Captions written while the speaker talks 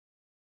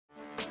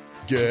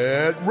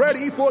Get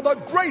ready for the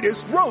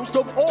greatest roast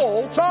of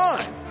all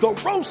time. The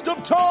Roast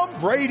of Tom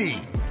Brady.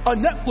 A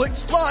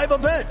Netflix live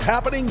event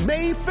happening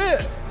May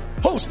 5th.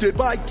 Hosted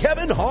by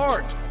Kevin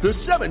Hart. The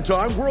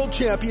 7-time world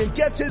champion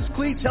gets his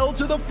cleats held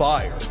to the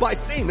fire by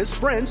famous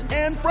friends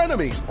and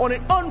frenemies on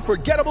an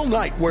unforgettable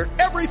night where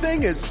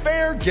everything is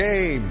fair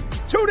game.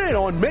 Tune in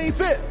on May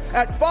 5th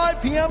at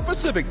 5 p.m.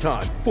 Pacific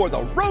time for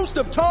the Roast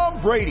of Tom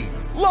Brady.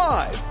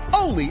 Live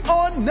only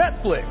on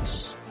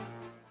Netflix.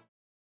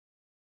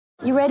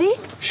 You ready?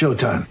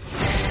 Showtime.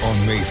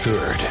 On May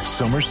 3rd,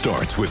 summer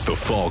starts with The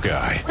Fall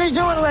Guy. Let's do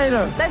it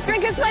later. Let's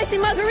drink a spicy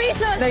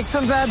margarita. Make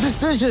some bad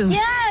decisions.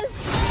 Yes!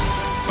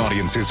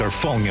 Audiences are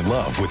falling in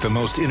love with the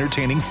most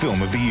entertaining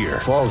film of the year.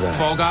 Fall Guy.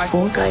 Fall Guy?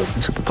 Fall Guy.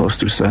 That's what the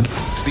poster said.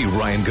 See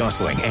Ryan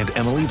Gosling and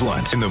Emily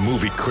Blunt in the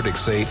movie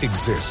critics say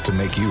exists to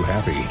make you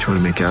happy. Trying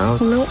to make it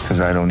out? Nope. Because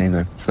I don't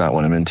either. It's not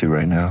what I'm into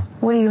right now.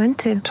 What are you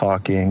into?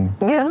 Talking.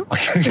 Yeah.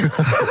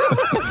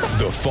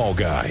 The Fall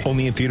Guy.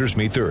 Only in theaters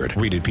May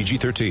 3rd. Rated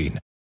PG-13.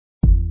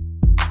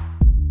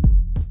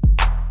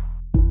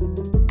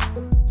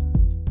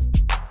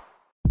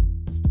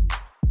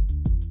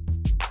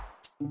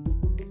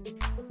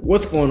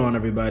 What's going on,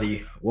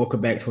 everybody?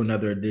 Welcome back to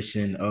another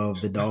edition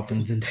of the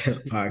Dolphins in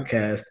Depth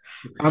podcast.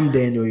 I'm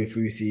Daniel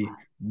Yafusi.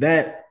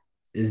 That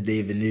is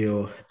David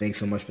Neal. Thanks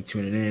so much for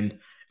tuning in.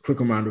 Quick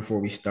reminder before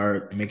we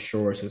start, make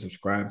sure to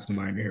subscribe to the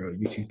Miami Herald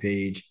YouTube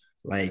page,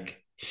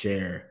 like,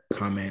 share,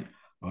 comment,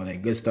 all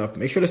that good stuff.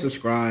 Make sure to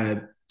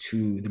subscribe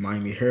to the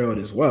Miami Herald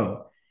as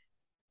well.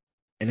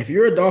 And if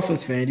you're a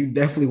Dolphins fan, you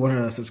definitely want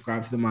to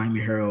subscribe to the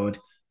Miami Herald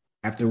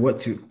after what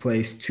took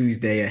place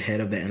Tuesday ahead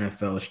of the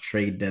NFL's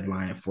trade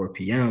deadline at 4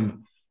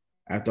 p.m.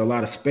 After a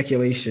lot of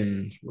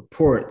speculation,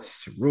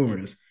 reports,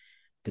 rumors,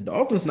 the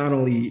Dolphins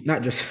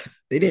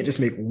they didn't just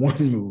make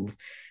one move.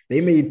 They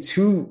made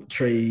two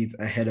trades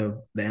ahead of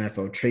the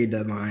NFL trade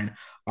deadline.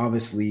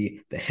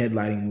 Obviously, the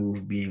headlining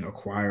move being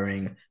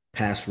acquiring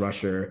pass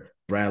rusher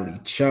Bradley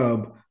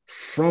Chubb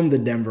from the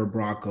Denver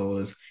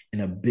Broncos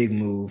in a big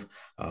move.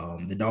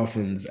 The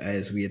Dolphins,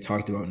 as we had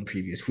talked about in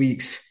previous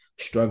weeks,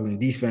 struggling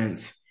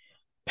defense,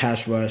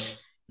 pass rush,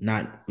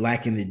 not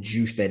lacking the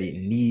juice that it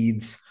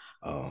needs.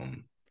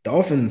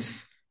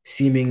 Dolphins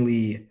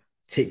seemingly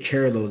take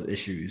care of those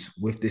issues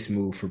with this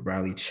move for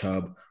Bradley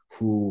Chubb,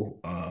 who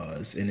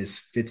is in his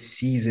fifth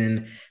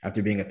season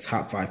after being a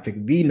top 5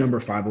 pick, the number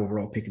 5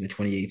 overall pick in the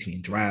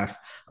 2018 draft.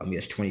 He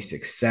has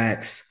 26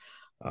 sacks.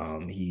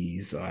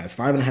 He's has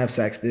 5.5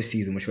 sacks this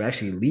season, which will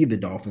actually lead the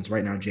Dolphins.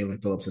 Right now,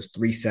 Jalen Phillips has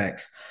 3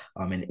 sacks.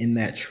 And in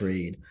that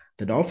trade,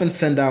 the Dolphins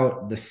send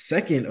out the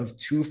second of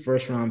 2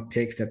 first-round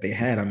picks that they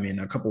had. I mean,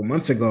 a couple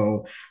months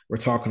ago, we're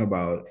talking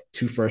about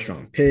 2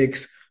 first-round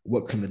picks.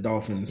 What can the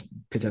Dolphins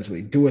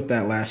potentially do with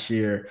that last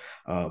year?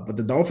 But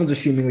the Dolphins are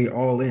seemingly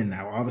all in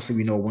now. Obviously,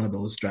 we know one of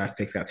those draft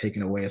picks got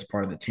taken away as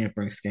part of the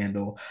tampering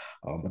scandal.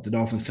 But the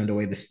Dolphins send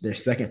away their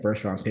second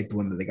first-round pick, the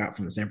one that they got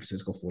from the San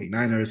Francisco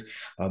 49ers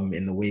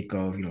in the wake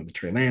of the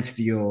Trey Lance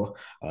deal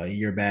a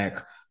year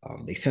back.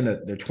 They send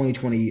their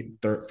 2020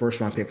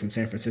 first-round pick from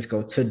San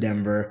Francisco to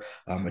Denver,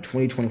 a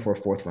 2024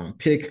 fourth-round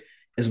pick,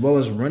 as well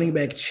as running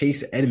back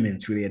Chase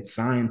Edmonds, who they had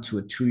signed to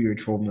a 2-year,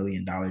 $12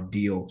 million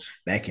deal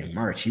back in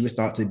March. He was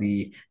thought to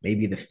be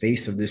maybe the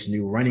face of this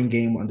new running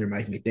game under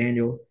Mike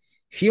McDaniel.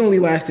 He only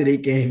lasted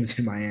 8 games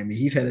in Miami.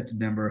 He's headed to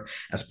Denver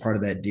as part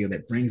of that deal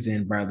that brings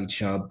in Bradley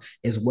Chubb,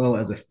 as well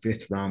as a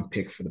 5th-round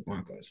pick for the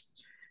Broncos.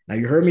 Now,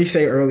 you heard me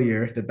say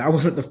earlier that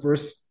wasn't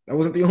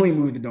the only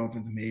move the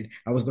Dolphins made.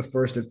 That was the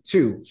first of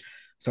 2.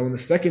 So in the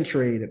second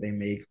trade that they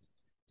make,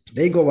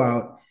 they go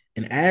out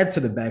and add to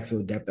the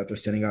backfield depth after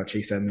sending out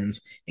Chase Edmonds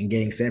and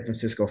getting San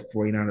Francisco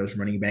 49ers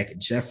running back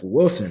Jeff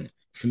Wilson,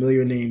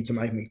 familiar name to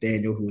Mike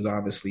McDaniel, who is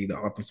obviously the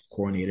offensive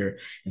coordinator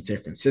in San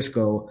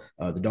Francisco.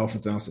 The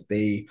Dolphins announced that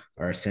they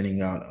are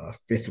sending out a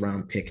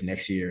 5th-round pick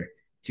next year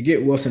to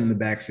get Wilson in the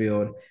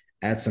backfield,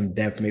 add some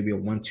depth, maybe a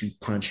 1-2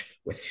 punch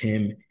with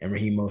him and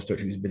Raheem Mostert,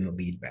 who's been the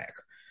lead back.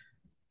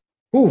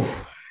 Whew,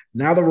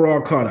 now that we're all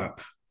caught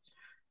up.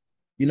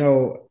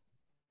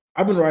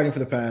 I've been writing for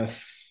the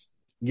past,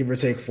 give or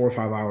take, 4 or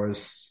 5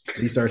 hours,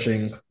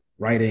 researching,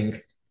 writing,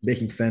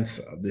 making sense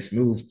of this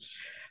move.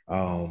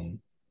 We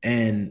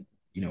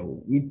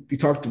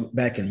talked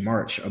back in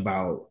March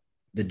about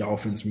the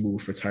Dolphins'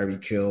 move for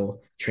Tyreek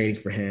Hill,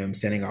 trading for him,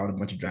 sending out a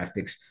bunch of draft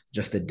picks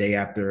just the day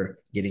after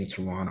getting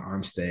Teron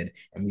Armstead.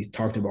 And we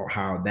talked about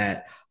how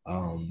that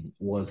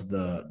was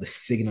the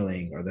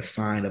signaling or the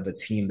sign of a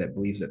team that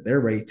believes that they're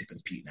ready to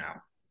compete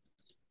now.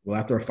 Well,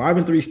 after a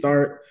 5-3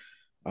 start,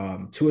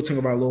 Tua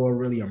Tagovailoa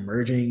really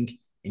emerging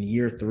in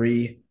year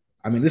 3.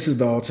 I mean, this is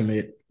the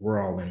ultimate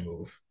we're all in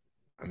move.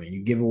 I mean,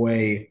 you give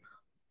away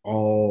a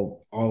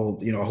whole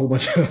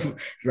bunch of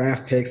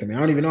draft picks. I mean, I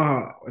don't even know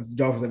how if the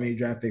Dolphins have any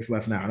draft picks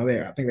left now. I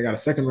think they got a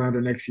 2nd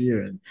rounder next year,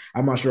 and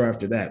I'm not sure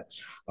after that.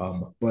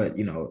 But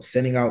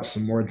sending out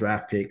some more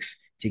draft picks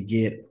to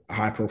get a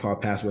high-profile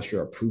pass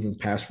rusher, a proven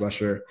pass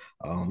rusher,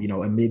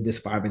 amid this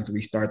 5-3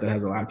 start that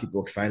has a lot of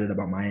people excited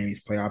about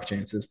Miami's playoff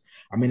chances.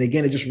 I mean,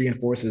 again, it just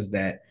reinforces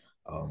that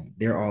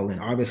They're all in.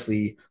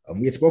 Obviously,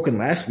 we had spoken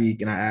last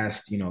week, and I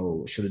asked,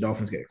 should the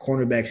Dolphins get a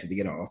cornerback? Should they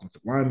get an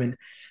offensive lineman?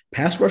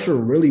 Pass rusher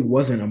really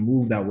wasn't a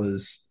move that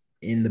was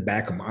in the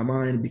back of my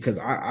mind because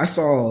I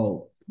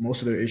saw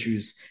most of their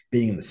issues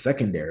being in the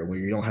secondary, where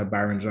you don't have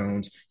Byron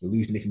Jones, you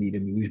lose Nick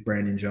Needham, you lose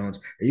Brandon Jones,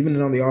 or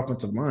even on the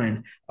offensive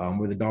line,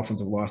 where the Dolphins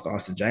have lost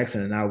Austin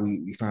Jackson, and now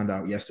we found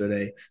out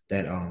yesterday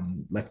that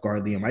left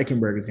guard Liam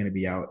Eichenberg is going to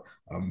be out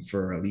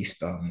for at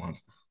least a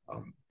month.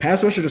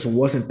 Pass rusher just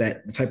wasn't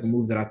the type of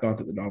move that I thought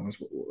that the Dolphins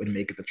would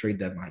make at the trade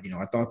deadline.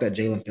 I thought that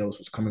Jalen Phillips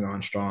was coming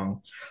on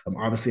strong.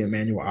 Obviously,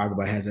 Emmanuel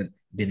Ogbah hasn't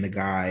been the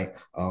guy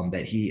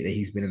that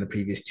he's been in the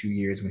previous 2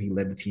 years when he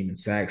led the team in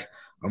sacks.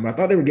 I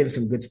thought they were getting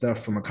some good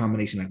stuff from a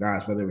combination of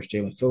guys, whether it was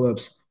Jalen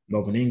Phillips,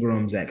 Melvin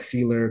Ingram, Zach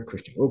Sealer,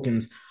 Christian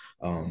Wilkins.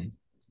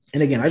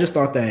 And again, I just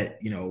thought that,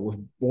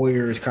 with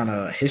Boyer's kind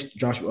of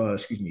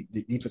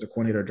the defensive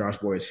coordinator, Josh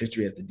Boyer's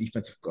history as the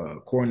defensive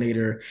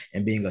coordinator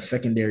and being a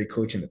secondary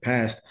coach in the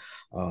past,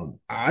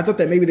 I thought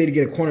that maybe they'd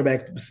get a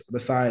cornerback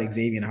beside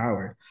Xavier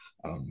Howard.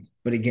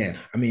 But again,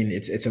 I mean,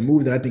 it's a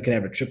move that I think could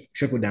have a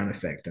trickle down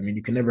effect. I mean,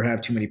 you can never have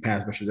too many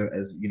pass rushers,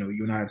 as you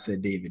and I have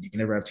said, David. You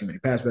can never have too many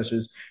pass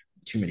rushers,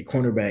 too many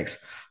cornerbacks.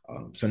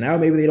 So now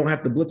maybe they don't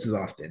have to blitz as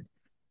often.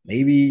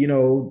 Maybe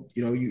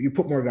you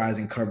put more guys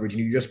in coverage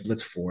and you just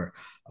blitz for.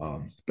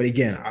 But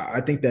again,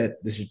 I think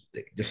that this is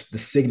just the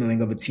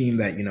signaling of a team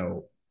that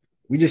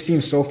we just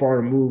seem so far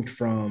removed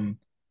from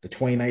the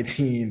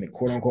 2019, the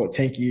quote unquote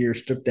tank year,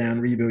 stripped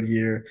down rebuild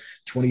year,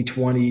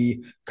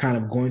 2020, kind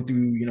of going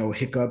through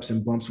hiccups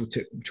and bumps with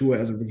Tua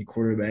as a rookie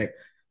quarterback.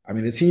 I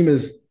mean, this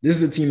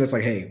is a team that's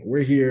like, hey,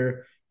 we're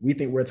here. We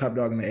think we're a top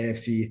dog in the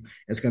AFC.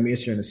 It's going to be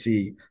interesting to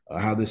see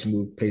how this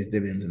move pays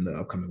dividends in the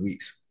upcoming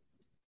weeks.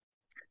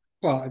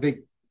 Well, I think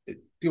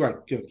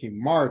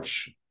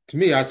March, to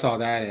me, I saw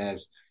that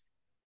as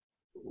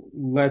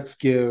let's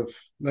build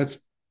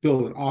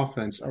an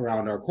offense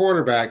around our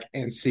quarterback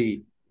and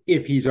see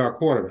if he's our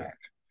quarterback.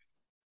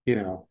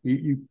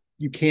 You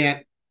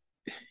can't,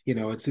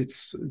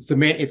 it's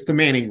the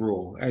Manning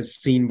rule as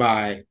seen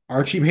by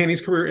Archie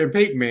Manning's career and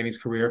Peyton Manning's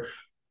career.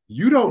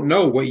 You don't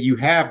know what you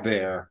have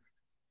there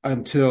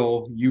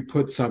until you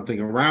put something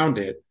around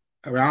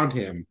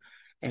him.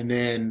 And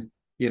then,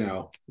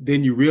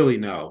 then you really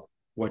know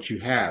what you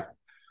have.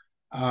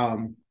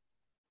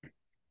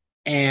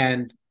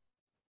 And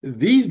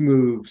these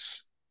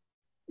moves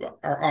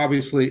are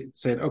obviously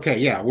said, okay,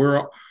 yeah, we're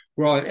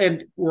all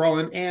in.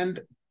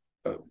 And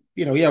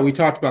we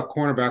talked about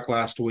cornerback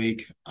last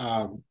week.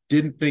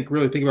 Didn't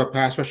really think about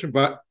pass rushing,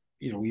 but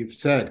we've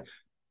said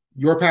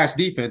your pass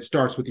defense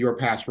starts with your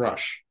pass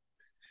rush.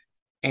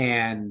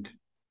 And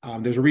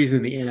there's a reason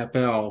in the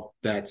NFL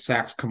that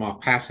sacks come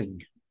off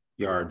passing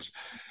yards,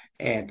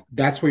 and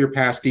that's where your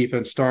pass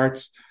defense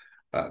starts.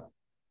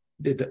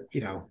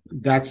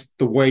 That's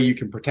the way you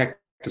can protect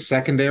the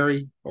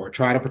secondary or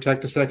try to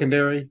protect the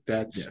secondary.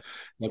 That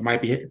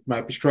might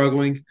be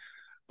struggling,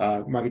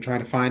 might be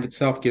trying to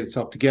get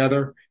itself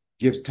together.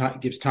 Gives time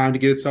to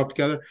get itself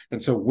together,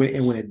 and so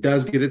when it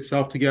does get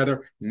itself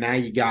together, now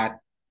you got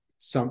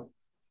something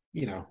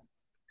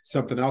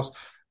else.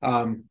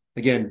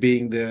 Again,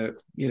 being the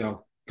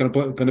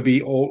going to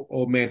be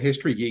old man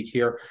history geek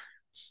here.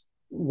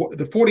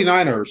 The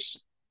 49ers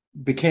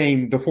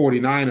became the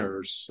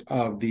 49ers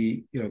of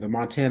the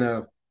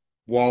Montana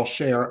Walsh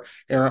era,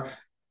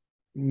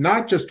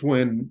 not just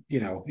when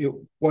it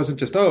wasn't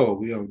just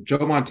Joe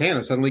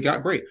Montana suddenly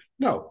got great.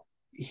 No,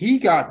 he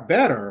got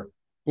better.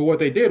 But what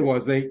they did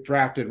was they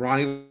drafted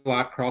Ronnie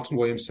Lott, Carlton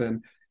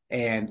Williamson,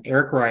 and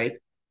Eric Wright,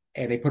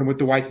 and they put him with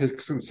Dwight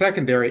Hicks in the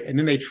secondary, and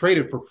then they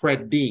traded for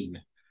Fred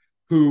Dean,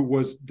 who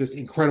was this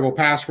incredible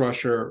pass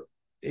rusher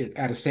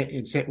with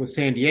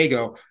San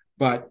Diego,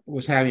 but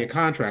was having a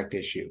contract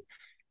issue.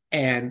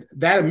 And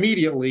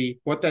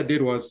what that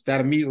did was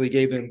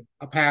gave them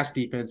a pass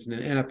defense in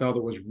an NFL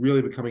that was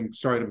really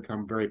starting to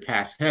become very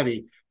pass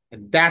heavy.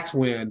 And that's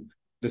when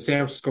the San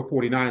Francisco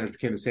 49ers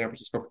became the San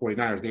Francisco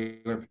 49ers. They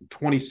went from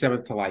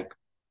 27th to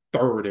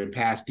third in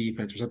pass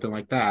defense or something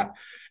like that.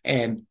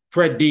 And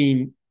Fred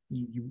Dean,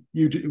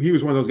 he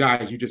was one of those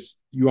guys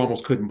you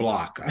almost couldn't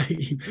block.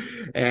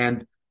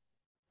 And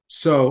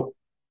so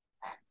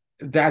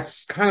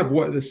that's kind of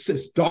what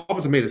the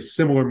Dolphins have made a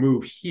similar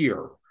move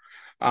here.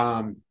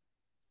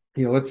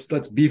 Let's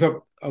beef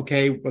up.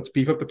 Okay, let's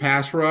beef up the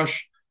pass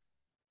rush.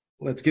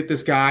 Let's get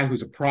this guy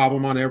who's going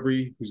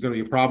to be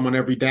a problem on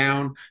every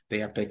down. They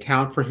have to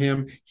account for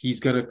him.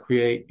 He's going to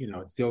create,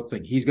 it's the old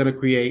thing. He's going to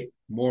create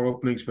more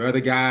openings for other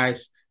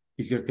guys.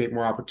 He's going to create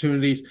more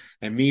opportunities.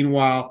 And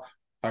meanwhile,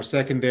 our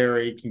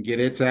secondary can get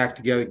its act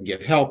together, can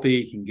get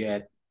healthy, can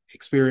get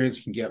experience,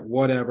 can get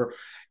whatever.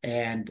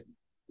 And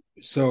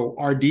so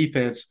our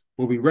defense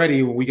will be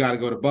ready when we got to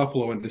go to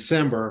Buffalo in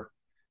December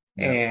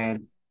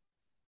and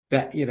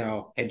that,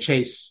 and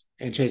chase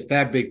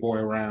that big boy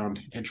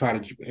around and try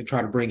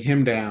to bring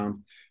him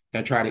down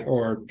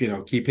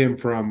and keep him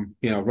from,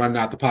 running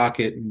out the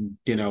pocket and,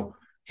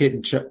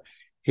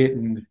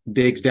 hitting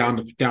Diggs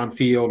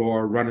downfield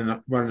or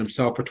running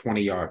himself for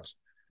 20 yards.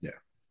 Yeah.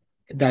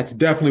 that's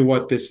definitely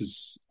what this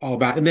is all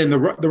about. And then the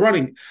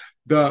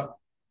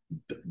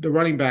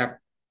running back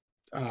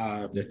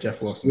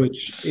Jeff Wilson,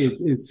 which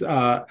is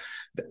I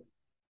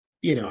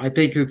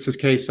think it's a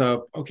case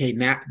of, okay,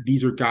 now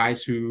these are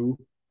guys who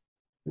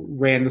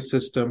ran the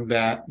system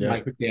that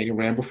Mike McDaniel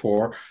ran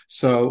before.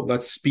 So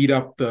let's speed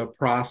up the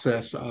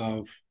process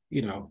of,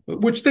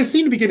 which they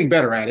seem to be getting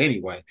better at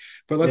anyway.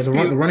 But let's the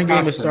running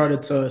game has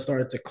started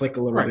to click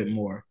a little bit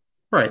more.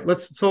 Right.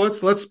 Let's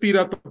speed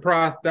up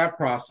that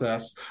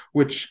process,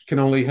 which can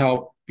only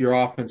help your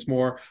offense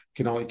more.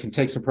 Can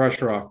take some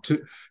pressure off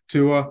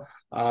Tua.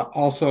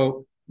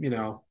 Also,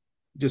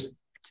 just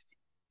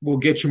will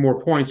get you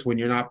more points when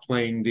you're not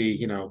playing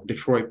the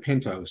Detroit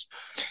Pintos,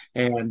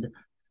 and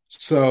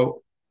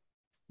so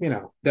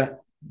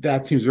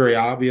that seems very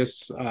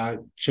obvious.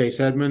 Chase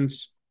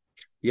Edmonds,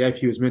 if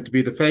he was meant to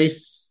be the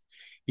face,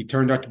 he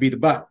turned out to be the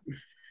butt.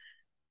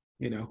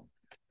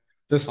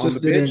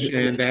 Just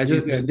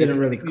didn't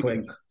really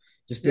click.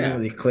 Just didn't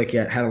really click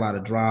yet. Had a lot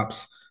of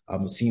drops.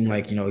 It seemed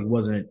like he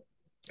wasn't.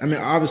 I mean,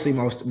 obviously,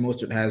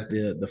 Mostert has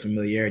the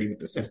familiarity with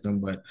the system,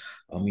 but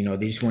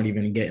they just weren't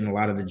even getting a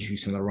lot of the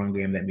juice in the run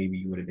game that maybe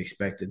you would have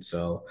expected.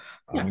 So,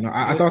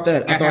 I thought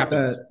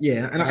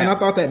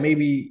that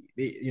maybe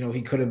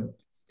he could have.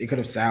 They could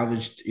have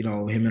salvaged,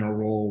 him in a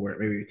role where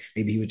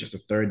maybe he was just a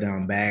third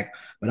down back.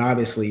 But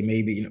obviously,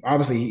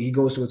 he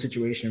goes to a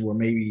situation where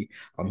maybe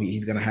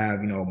he's going to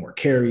have more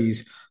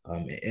carries,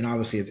 and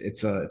obviously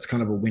it's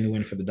kind of a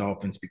win-win for the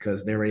Dolphins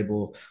because they're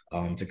able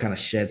to kind of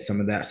shed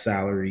some of that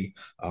salary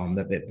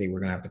that they were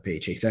going to have to pay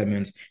Chase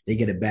Edmonds. They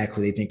get it back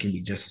who they think can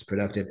be just as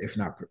productive, if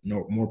not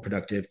more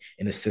productive,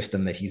 in a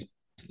system that he's.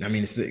 I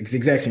mean, it's the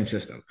exact same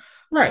system,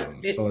 right?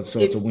 So it's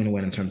a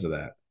win-win in terms of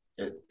that.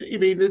 I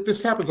mean,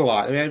 this happens a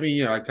lot. I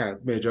mean, I kind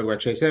of made a joke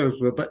about Chase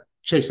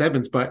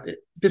Edmonds, but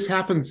this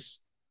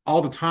happens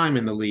all the time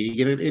in the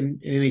league and in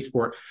any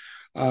sport.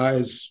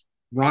 As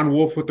Ron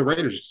Wolf with the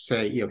Raiders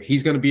say,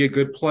 he's going to be a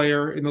good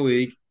player in the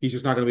league. He's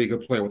just not going to be a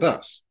good player with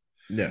us.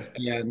 Yeah,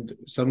 and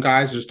some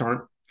guys just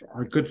aren't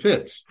good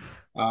fits.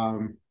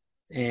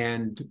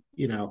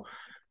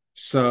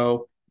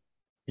 So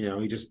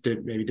he just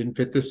didn't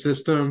fit this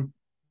system.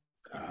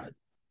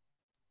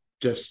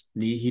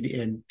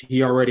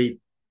 He already.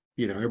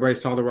 Everybody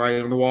saw the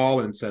writing on the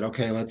wall and said,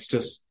 okay, let's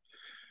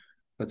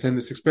end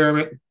this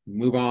experiment,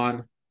 move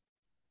on,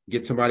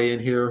 get somebody in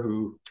here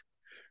who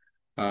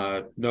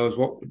knows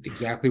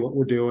exactly what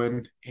we're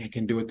doing and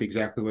can do it the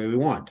exactly way we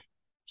want.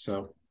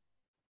 So,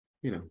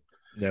 Yeah,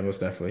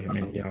 most definitely. I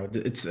mean,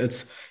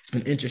 it's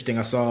been interesting.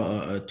 I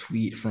saw a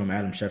tweet from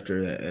Adam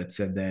Schefter that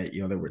said that,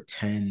 there were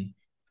 10,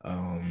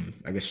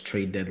 I guess,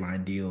 trade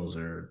deadline deals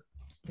or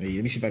let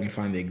me see if I can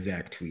find the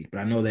exact tweet, but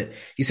I know that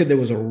he said there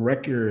was a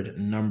record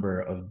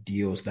number of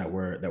deals that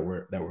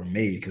were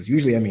made because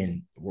usually, I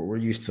mean, we're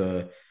used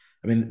to.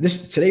 I mean,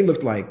 Tuesday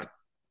looked like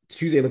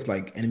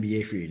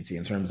NBA free agency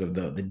in terms of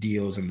the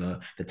deals and the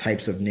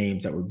types of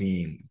names that were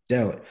being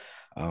dealt.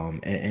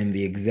 And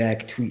the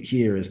exact tweet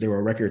here is there were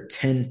a record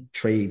 10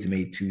 trades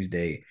made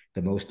Tuesday,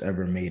 the most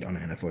ever made on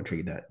an NFL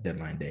trade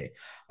deadline day.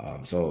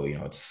 So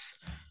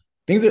it's.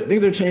 Things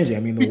are changing. I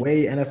mean, the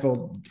way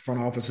NFL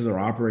front offices are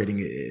operating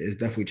is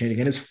definitely changing,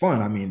 and it's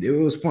fun. I mean, it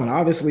was fun.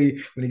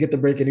 Obviously, when you get the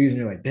breaking news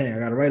and you're like, "Dang, I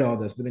got to write all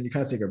this," but then you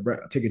kind of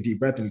take a deep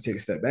breath, and you take a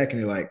step back, and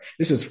you're like,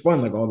 "This is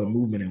fun," like all the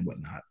movement and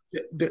whatnot.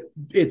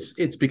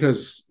 It's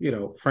because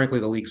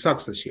frankly, the league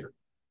sucks this year,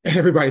 and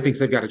everybody thinks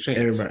they've got a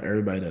chance.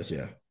 Everybody does,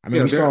 yeah. I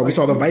mean, we saw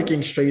the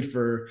Vikings trade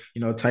for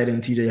tight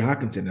end T.J.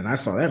 Hockenson, and I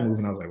saw that move,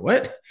 and I was like,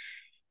 "What?"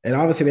 And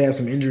obviously they have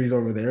some injuries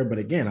over there, but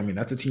again, I mean,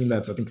 that's a team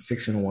that's I think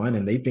 6-1,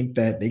 and they think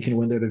that they can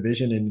win their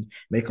division and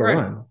make a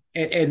run.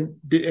 And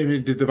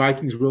did the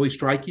Vikings really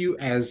strike you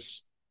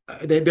as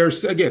they're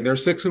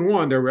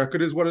 6-1? Their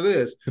record is what it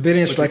is. But they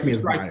didn't strike me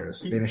as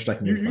buyers. They didn't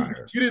strike me as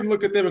buyers. You didn't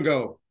look at them and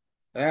go,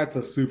 "That's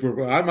a Super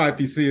Bowl. I might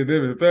be seeing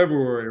them in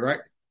February, right?"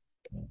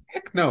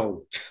 Heck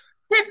no,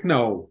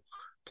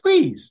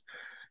 please.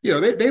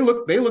 They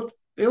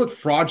look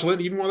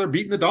fraudulent even while they're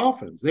beating the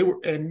Dolphins. They were,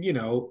 and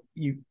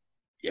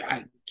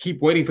I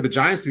keep waiting for the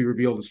Giants to be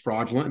revealed as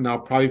fraudulent, and I'll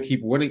probably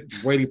keep waiting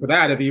for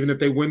that. Even if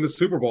they win the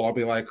Super Bowl, I'll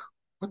be like,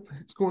 "What the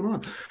heck's going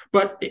on?"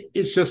 But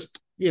it's just,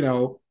 I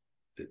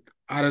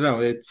don't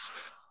know.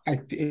 I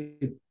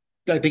think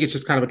it's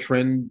just kind of a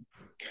trend,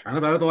 kind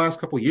of out of the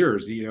last couple of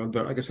years.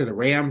 Like I said, the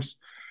Rams,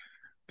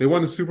 they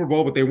won the Super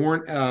Bowl, but they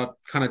weren't a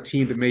kind of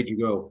team that made you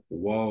go,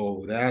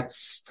 "Whoa,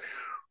 that's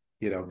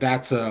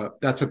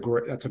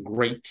a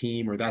great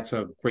team," or "That's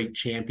a great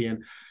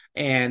champion."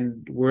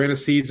 And we're in a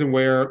season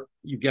where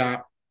you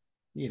got,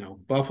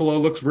 Buffalo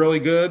looks really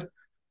good,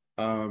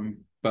 and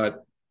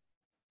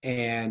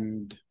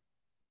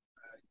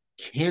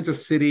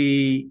Kansas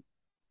City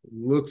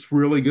looks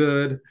really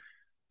good.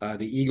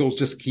 The Eagles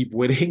just keep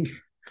winning,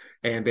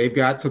 and they've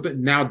got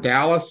something now.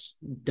 Dallas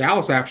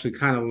actually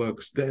kind of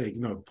looks,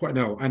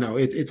 no, I know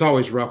it's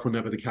always rough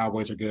whenever the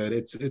Cowboys are good.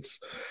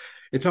 It's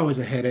always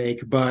a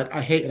headache, but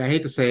I hate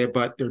to say it,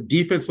 but their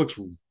defense looks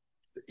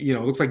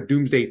like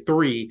Doomsday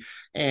 3,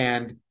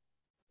 and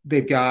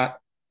they've got,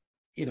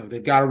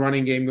 they've got a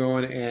running game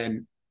going,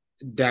 and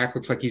Dak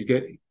looks like he's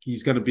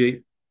going to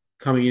be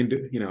coming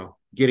into,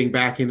 getting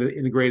back into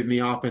integrated in the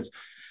offense.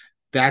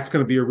 That's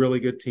going to be a really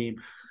good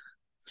team.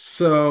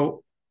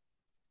 So,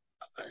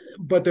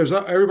 but there's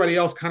everybody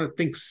else kind of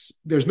thinks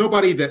there's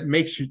nobody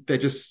that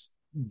just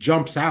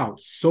jumps out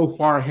so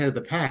far ahead of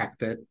the pack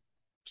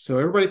so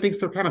everybody thinks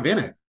they're kind of in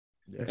it.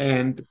 Yeah.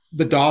 And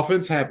the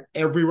Dolphins have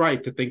every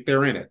right to think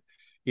they're in it.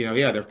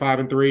 They're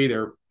 5-3.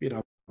 They're,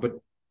 but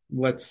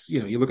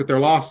you look at their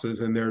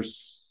losses and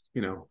there's,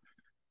 you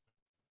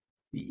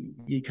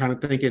kind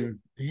of thinking,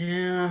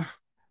 they're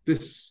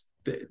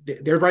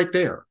right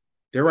there.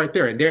 They're right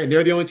there. And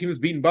they're the only team that's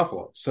beaten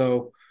Buffalo.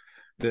 So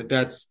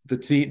that's the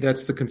team,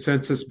 that's the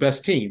consensus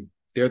best team.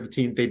 They're the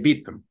team, they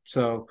beat them.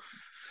 So,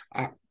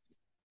 I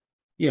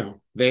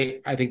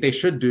think they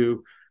should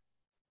do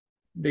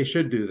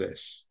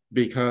this,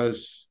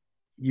 because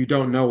you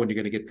don't know when you're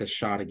going to get this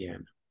shot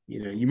again.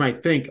 You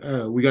might think,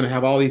 we're going to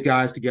have all these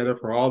guys together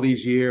for all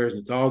these years.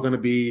 It's all going to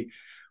be,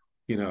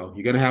 you're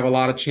going to have a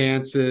lot of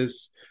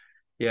chances.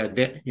 Yeah.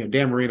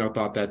 Dan Marino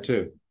thought that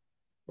too.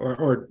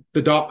 Or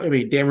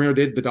Dan Marino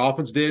did, the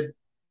Dolphins did,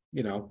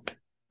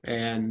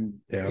 and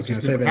I was going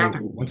to say they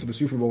went to the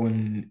Super Bowl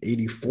in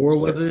 '84,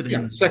 was it?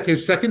 Yeah,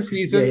 his second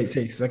season.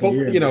 Yeah, second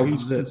year. He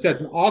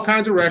set all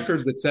kinds of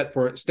records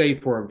that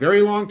stayed for a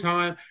very long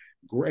time.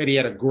 And he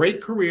had a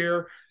great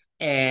career,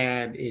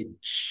 and they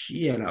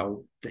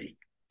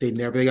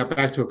got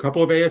back to a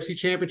couple of AFC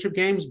Championship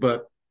games,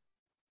 but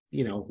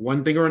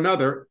one thing or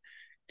another,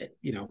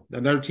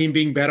 another team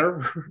being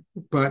better,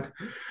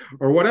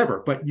 or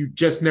whatever. But you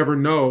just never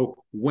know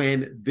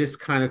when this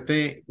kind of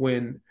thing,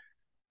 when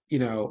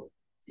you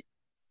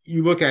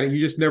look at it, you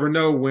just never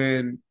know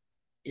when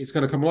it's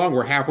going to come along.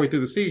 We're halfway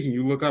through the season.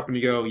 You look up and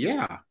you go,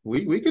 yeah,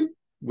 we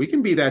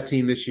can be that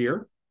team this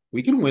year.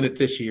 We can win it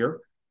this year.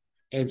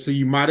 And so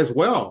you might as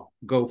well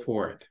go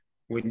for it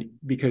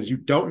because you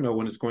don't know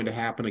when it's going to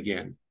happen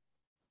again,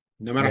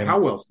 no matter how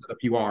well set up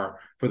you are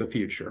for the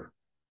future.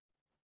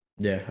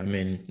 Yeah, I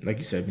mean, like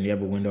you said, when you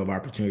have a window of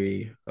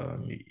opportunity,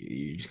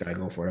 you just gotta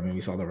go for it. I mean,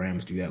 we saw the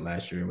Rams do that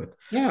last year with,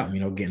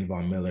 getting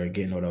Von Miller,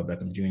 getting Odell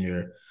Beckham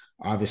Jr.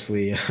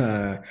 Obviously,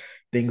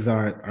 things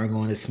aren't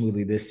going as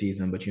smoothly this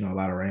season, but a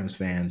lot of Rams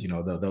fans,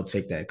 they'll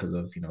take that because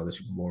of the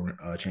Super Bowl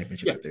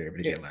championship that they were able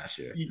to get last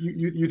year.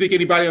 You think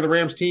anybody on the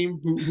Rams team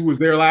who was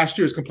there last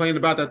year is complaining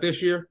about that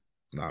this year?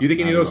 No, you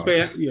think any of those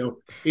fans, any of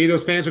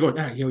those fans are going,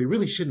 we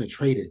really shouldn't have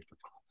traded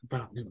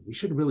about Miller. We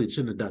shouldn't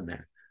have done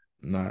that.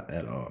 Not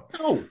at all.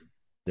 No.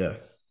 Yeah.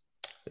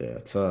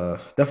 It's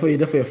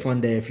definitely a fun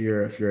day if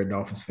you're a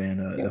Dolphins fan.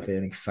 Definitely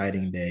an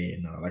exciting day,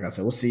 and like I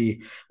said, we'll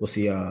see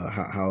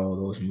how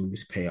those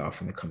moves pay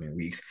off in the coming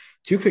weeks.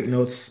 Two quick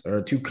notes,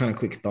 or two kind of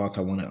quick thoughts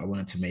I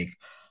wanted to make.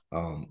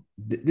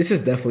 This is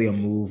definitely a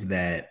move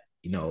that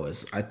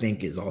I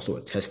think is also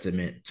a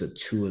testament to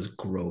Tua's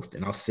growth,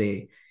 and I'll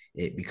say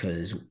it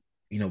because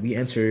we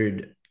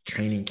entered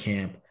training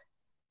camp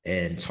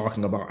and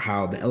talking about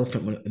how the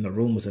elephant in the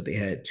room was that they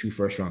had 2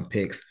 first-round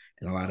picks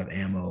and a lot of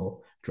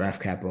ammo,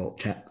 draft capital,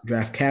 to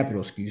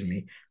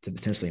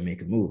potentially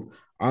make a move.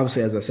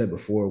 Obviously, as I said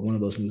before, one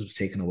of those moves was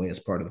taken away as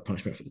part of the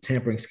punishment for the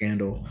tampering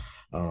scandal.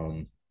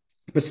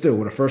 But still,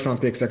 with a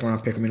first-round pick,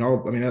 second-round pick,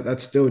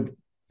 that's still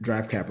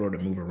draft capital to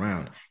move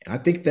around. And I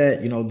think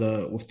that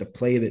with the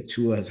play that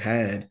Tua has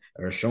had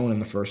or shown in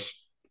the first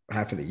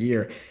half of the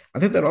year, I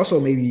think that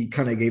also maybe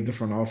kind of gave the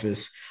front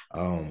office,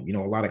 a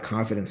lot of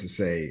confidence to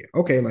say,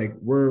 okay, like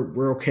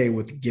we're okay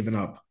with giving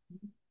up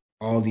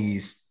all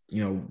these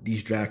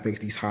draft picks,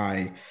 this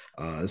high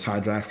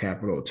draft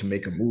capital to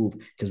make a move,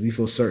 because we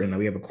feel certain that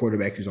we have a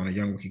quarterback who's on a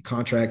young rookie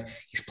contract.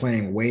 He's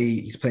playing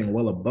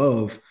well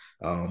above,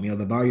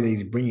 the value that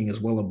he's bringing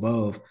is well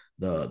above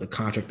the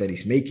contract that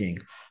he's making.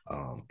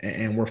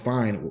 And we're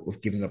fine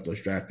with giving up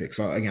those draft picks.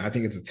 So again, I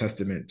think it's a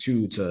testament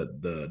to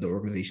the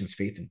organization's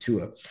faith in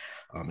Tua.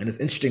 And it's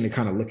interesting to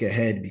kind of look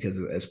ahead, because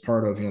as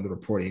part of the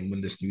reporting when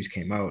this news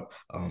came out,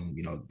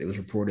 it was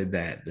reported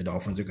that the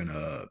Dolphins are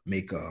gonna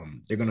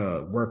they're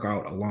gonna work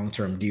out a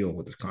long-term deal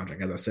with this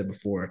contract. As I said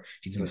before,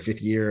 he's in the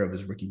 5th year of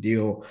his rookie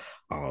deal.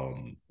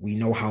 We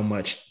know how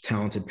much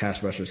talented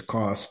pass rushers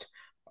cost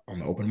on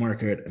the open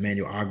market.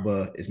 Emmanuel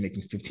Ogbah is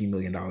making $15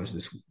 million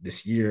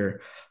this year.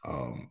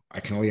 I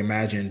can only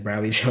imagine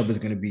Bradley Chubb is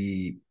going to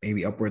be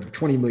maybe upwards of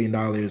 $20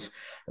 million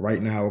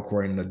right now,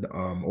 according to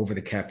over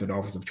the cap, the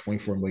Dolphins have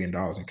 $24 million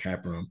in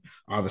cap room.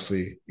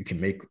 Obviously, you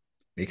can make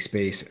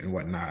space and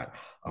whatnot.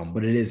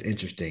 But it is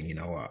interesting,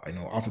 I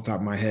know off the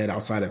top of my head,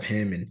 outside of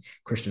him and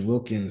Christian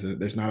Wilkins,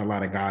 there's not a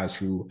lot of guys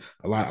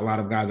a lot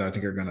of guys that I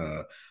think are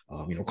gonna,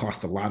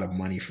 cost a lot of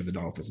money for the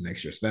Dolphins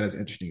next year. So that is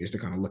interesting just to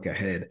kind of look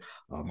ahead.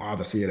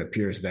 Obviously, it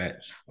appears that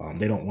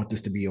they don't want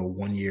this to be a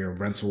 1-year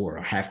rental or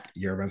a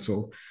half-year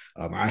rental.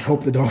 I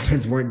hope the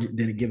Dolphins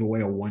didn't give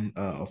away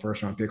a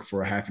first-round pick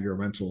for a half-year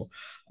rental.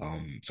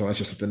 So that's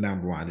just something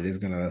down the line. It is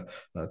gonna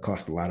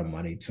cost a lot of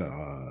money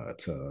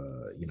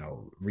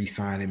to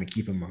re-sign him and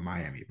keep him in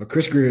Miami. But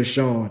Chris Grier has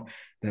shown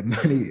that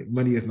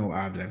money is no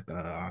object,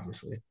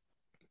 obviously.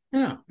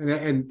 Yeah,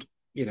 and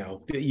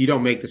you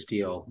don't make this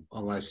deal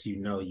unless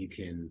you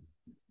can,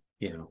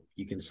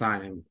 you can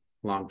sign him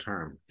long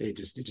term. It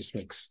just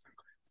makes.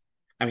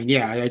 I mean,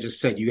 yeah, I just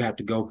said you have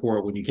to go for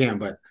it when you can,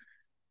 but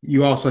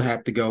you also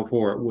have to go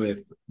for it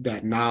with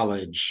that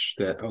knowledge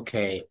that,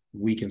 okay,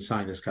 we can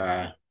sign this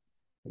guy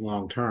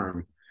long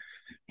term.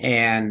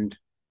 And,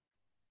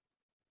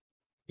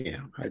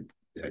 I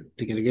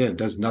think it again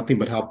does nothing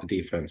but help the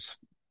defense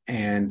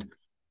and,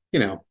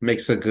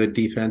 makes a good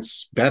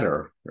defense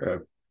better.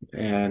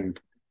 And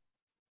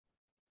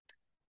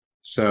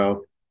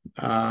so,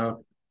 yeah,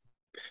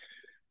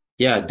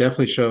 it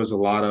definitely shows a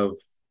lot of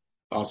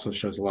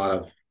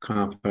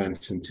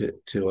confidence into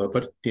it,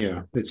 but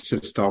it's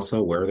just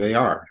also where they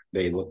are.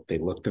 They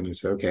looked and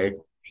said, okay,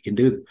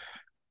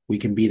 we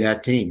can be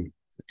that team,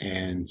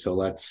 and so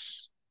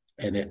let's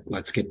get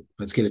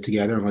it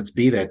together and let's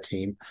be that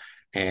team.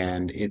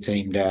 And it's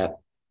aimed at,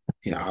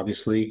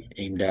 obviously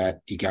aimed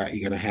at you're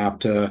gonna have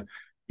to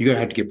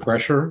get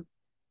pressure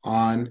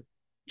on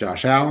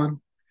Josh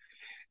Allen,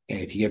 and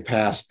if you get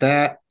past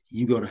that,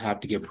 you're gonna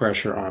have to get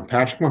pressure on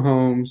Patrick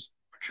Mahomes,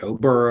 Joe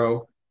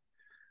Burrow.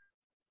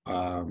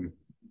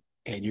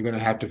 And you're gonna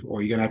have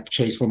to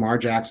chase Lamar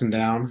Jackson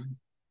down,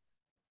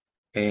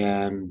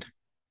 and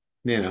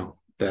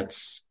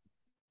that's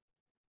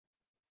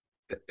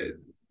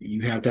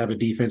you have to have a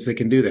defense that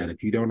can do that.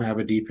 If you don't have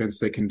a defense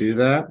that can do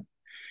that,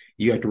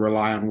 you have to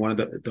rely on one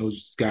of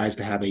those guys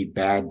to have a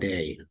bad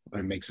day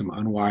and make some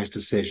unwise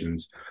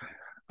decisions.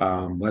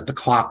 Let the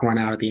clock run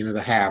out at the end of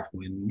the half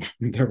when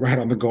they're right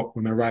on the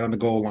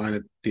goal line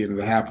at the end of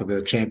the half of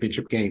the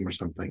championship game or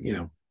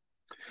something.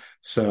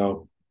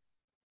 So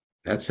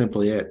that's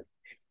simply it.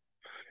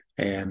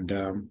 And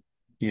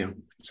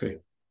so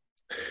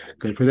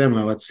good for them.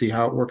 Now let's see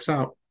how it works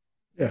out.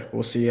 Yeah,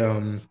 we'll see.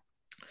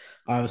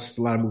 Obviously, it's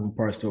a lot of moving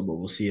parts to it, but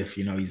we'll see if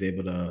he's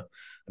able to.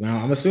 I mean,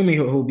 I'm assuming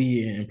he'll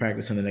be in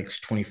practice in the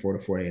next 24 to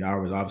 48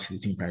 hours. Obviously,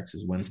 the team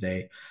practices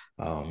Wednesday,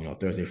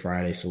 Thursday,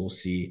 Friday. So we'll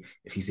see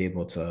if he's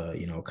able to,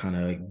 kind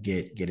of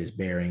get his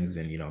bearings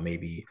and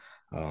maybe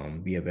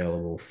be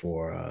available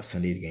for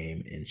Sunday's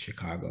game in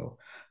Chicago.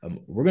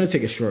 We're going to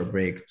take a short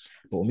break,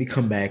 but when we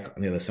come back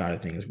on the other side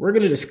of things, we're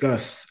going to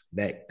discuss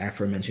that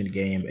aforementioned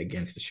game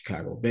against the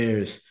Chicago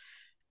Bears.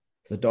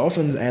 The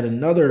Dolphins add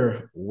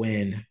another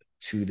win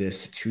to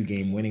this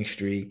 2-game winning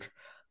streak.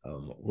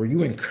 Were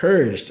you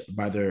encouraged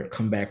by their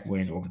comeback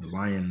win over the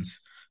Lions?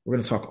 We're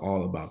going to talk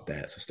all about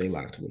that, so stay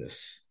locked with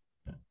us.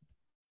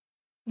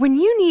 When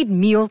you need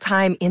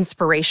mealtime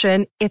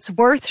inspiration, it's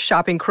worth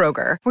shopping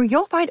Kroger, where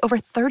you'll find over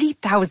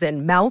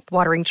 30,000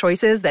 mouth-watering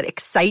choices that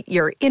excite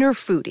your inner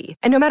foodie.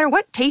 And no matter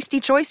what tasty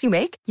choice you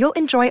make, you'll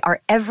enjoy our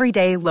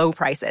everyday low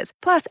prices,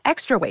 plus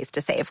extra ways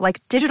to save,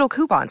 like digital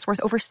coupons worth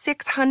over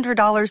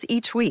 $600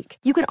 each week.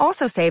 You can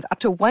also save up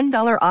to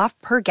 $1 off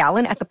per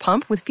gallon at the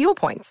pump with fuel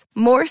points.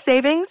 More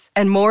savings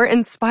and more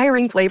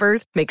inspiring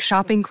flavors make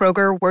shopping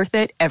Kroger worth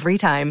it every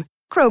time.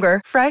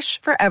 Kroger, fresh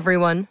for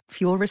everyone.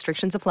 Fuel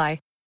restrictions apply.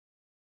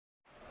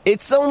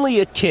 It's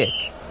only a kick,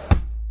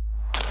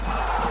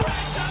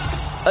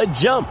 a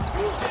jump,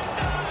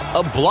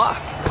 a block.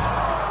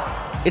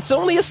 It's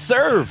only a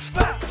serve.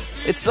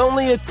 It's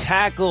only a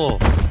tackle,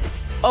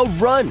 a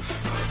run.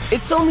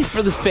 It's only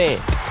for the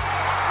fans.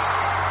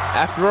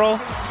 After all,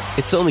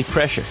 it's only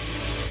pressure.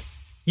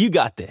 You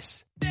got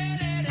this.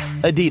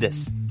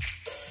 Adidas.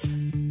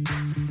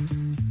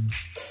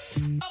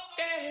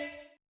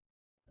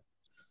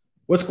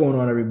 What's going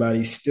on,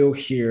 everybody? Still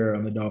here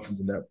on the Dolphins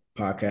in Depth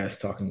podcast,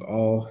 talking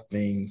all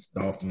things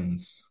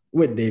Dolphins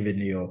with David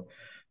Neal.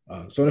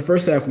 So in the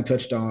first half, we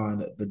touched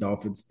on the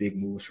Dolphins' big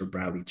moves for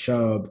Bradley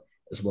Chubb,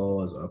 as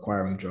well as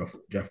acquiring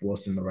Jeff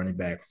Wilson, the running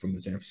back from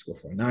the San Francisco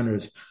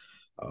 49ers.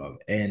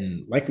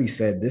 And like we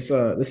said, this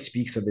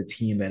speaks of a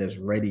team that is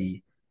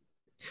ready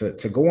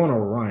to go on a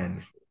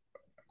run,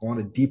 go on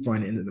a deep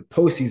run into the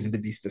postseason, to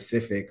be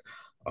specific.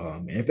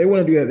 And if they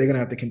want to do that, they're going to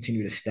have to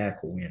continue to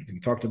stack wins. We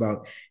talked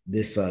about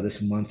this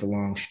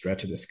month-long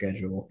stretch of the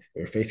schedule.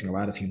 They're facing a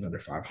lot of teams under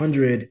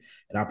 500,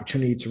 an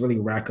opportunity to really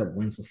rack up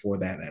wins before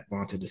that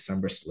vaunted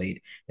December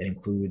slate that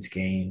includes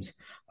games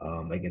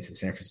against the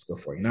San Francisco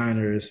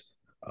 49ers,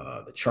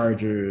 the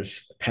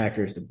Chargers, the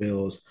Packers, the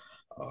Bills.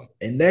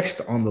 And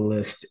next on the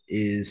list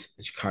is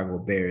the Chicago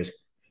Bears.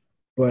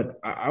 But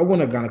I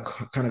want to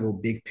kind of go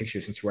big picture,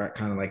 since we're at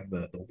kind of like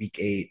the week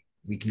 8,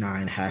 week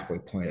 9 halfway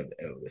point of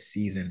the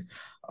season.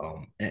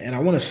 And I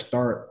want to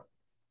start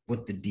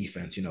with the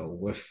defense,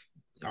 with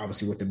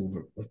the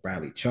move with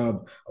Bradley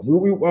Chubb.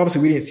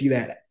 We didn't see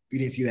that. We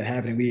didn't see that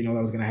happening. We didn't know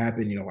that was going to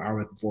happen,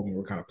 hours before we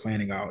were kind of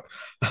planning out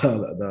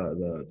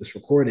this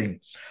recording.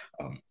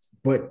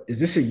 But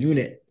is this a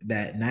unit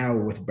that now,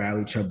 with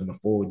Bradley Chubb in the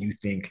fold, you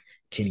think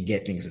can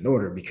get things in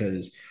order?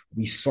 Because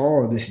we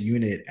saw this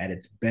unit at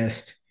its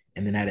best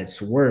and then at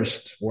its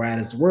worst,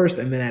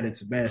 and then at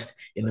its best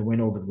in the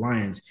win over the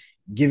Lions,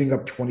 giving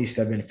up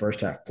 27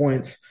 first half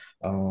points.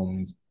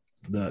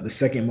 The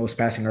second most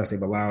passing yards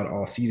they've allowed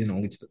all season,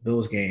 only to the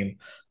Bills game.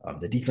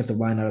 The defensive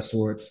line out of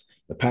sorts,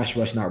 the pass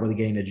rush not really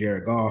getting to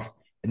Jared Goff.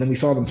 And then we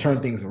saw them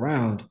turn things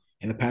around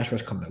and the pass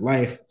rush come to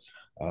life.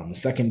 the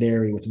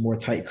secondary with more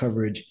tight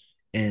coverage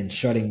and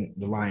shutting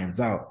the Lions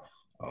out.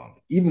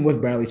 Even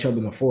with Bradley Chubb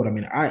in the fold, I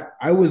mean,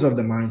 I was of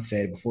the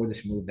mindset before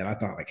this move that I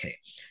thought like, hey,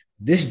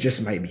 this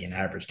just might be an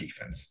average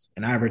defense,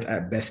 an average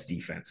at best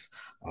defense,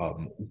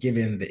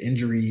 given the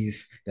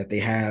injuries that they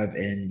have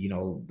and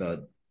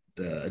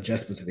the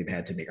adjustments that they've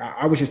had to make.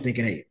 I was just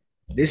thinking, hey,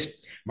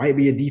 this might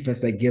be a defense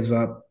that gives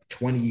up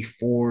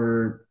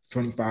 24,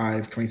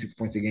 25, 26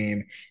 points a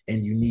game,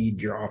 and you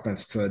need your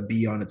offense to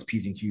be on its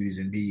P's and Q's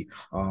and be,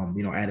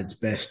 at its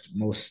best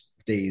most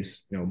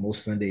days,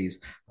 most Sundays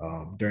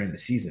during the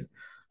season.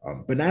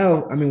 But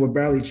now, I mean, with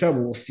Bradley Chubb,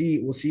 we'll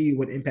see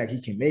what impact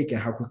he can make and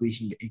how quickly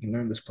he can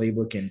learn this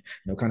playbook and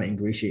kind of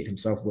ingratiate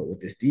himself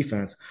with this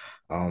defense.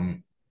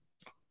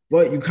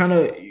 But you kind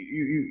of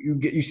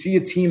you see a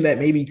team that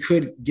maybe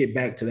could get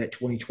back to that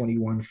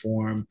 2021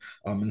 form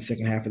in the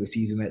second half of the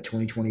season, that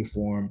 2020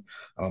 form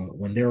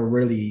when they're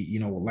really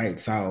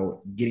lights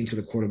out, getting to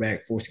the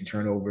quarterback, forcing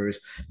turnovers,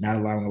 not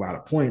allowing a lot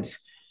of points.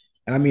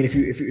 And I mean, if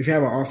you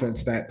have an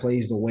offense that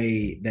plays the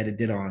way that it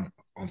did on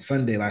last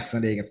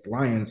Sunday against the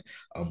Lions,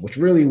 which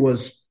really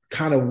was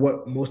kind of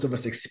what most of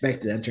us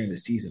expected entering the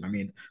season. I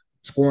mean,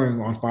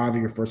 scoring on 5 of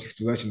your first 6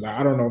 possessions,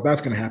 I don't know if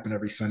that's going to happen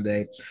every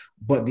Sunday,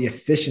 but the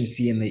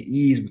efficiency and the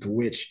ease with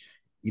which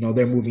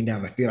they're moving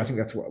down the field, I think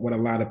that's what a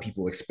lot of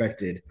people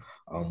expected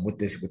with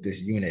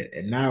this unit.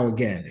 And now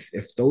again,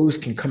 if those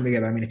can come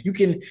together, I mean, if you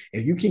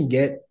can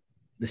get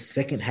the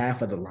second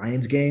half of the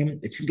Lions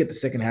game, if you get the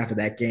second half of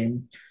that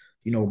game,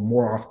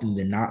 more often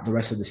than not the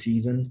rest of the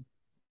season,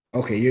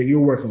 okay, you're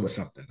working with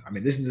something. I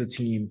mean, this is a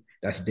team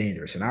that's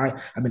dangerous. And I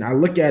mean, I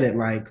look at it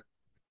like,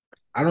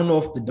 I don't know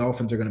if the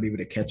Dolphins are going to be able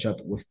to catch up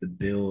with the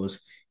Bills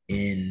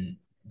in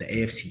the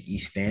AFC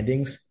East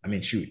standings. I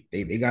mean, shoot,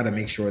 they got to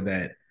make sure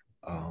that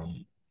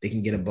they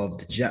can get above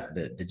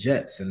the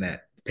Jets and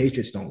that the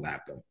Patriots don't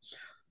lap them.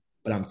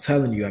 But I'm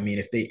telling you, I mean,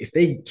 if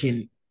they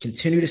can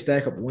continue to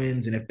stack up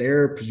wins and if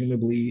they're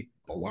presumably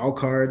a wild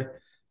card,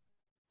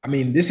 I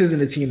mean, this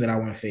isn't a team that I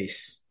want to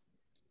face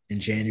in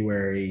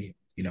January,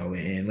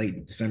 in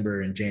late December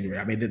and January.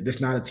 I mean, this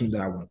is not a team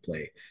that I want to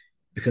play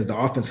because the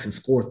offense can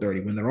score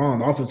 30. When they're on,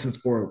 the offense can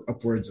score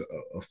upwards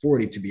of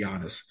 40, to be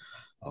honest.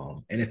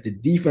 And if the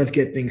defense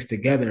get things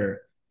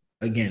together,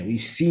 again,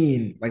 we've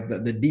seen like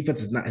the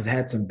defense has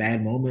had some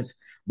bad moments,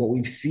 but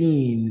we've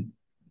seen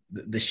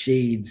the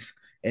shades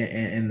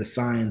and the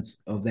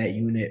signs of that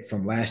unit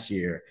from last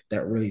year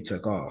that really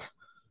took off.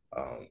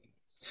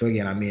 So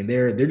again, I mean,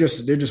 they're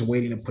just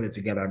waiting to put it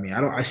together. I mean,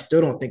 I still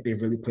don't think they've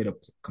really played a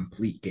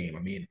complete game. I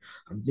mean,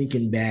 I'm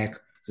thinking back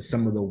to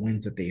some of the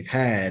wins that they've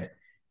had,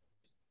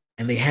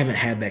 and they haven't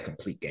had that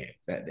complete game.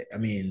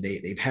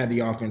 They've had the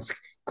offense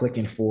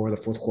clicking for the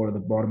fourth quarter of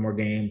the Baltimore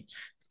game,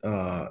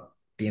 the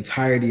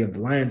entirety of the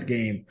Lions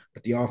game,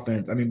 but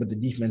the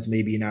defense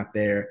maybe not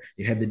there.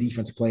 You had the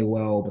defense play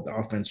well, but the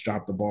offense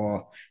dropped the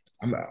ball.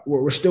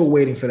 We're still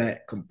waiting for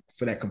that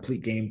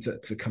complete game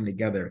to come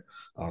together.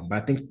 But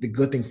I think the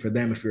good thing for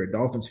them, if you're a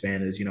Dolphins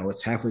fan, is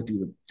it's halfway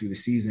through the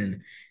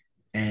season,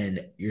 and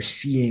you're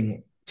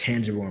seeing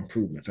tangible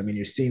improvements. I mean,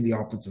 you're seeing the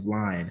offensive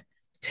line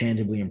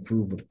tangibly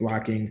improve with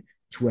blocking.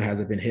 Tua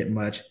hasn't been hit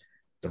much.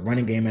 The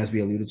running game, as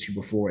we alluded to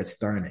before, it's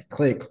starting to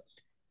click.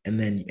 And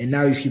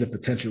now you see the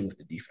potential with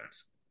the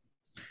defense.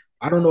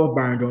 I don't know if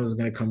Byron Jones is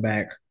going to come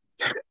back.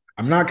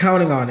 I'm not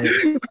counting on it.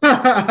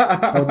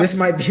 So this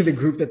might be the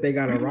group that they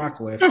got to rock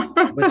with.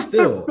 But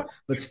still,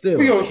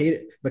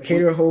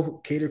 Kader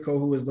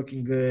Kohou is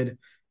looking good.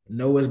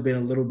 Noah's been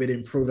a little bit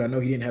improved. I know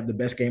he didn't have the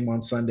best game on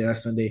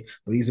last Sunday,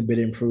 but he's a bit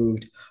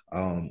improved.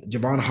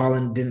 Javon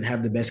Holland didn't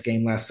have the best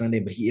game last Sunday,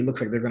 but it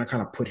looks like they're going to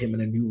kind of put him in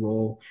a new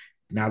role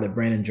now that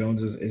Brandon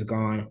Jones is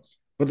gone.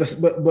 But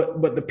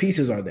the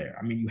pieces are there.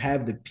 I mean, you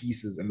have the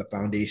pieces and the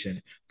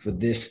foundation for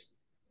this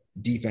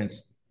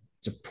defense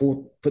to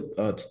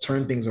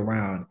turn things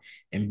around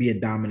and be a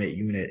dominant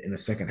unit in the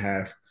second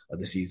half of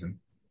the season.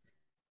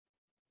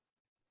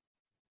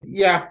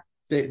 Yeah,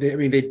 I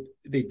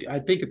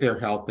think that they're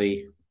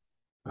healthy,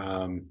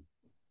 and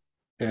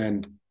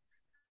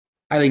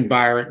I think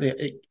Byron.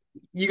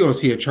 You're going to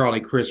see a Charlie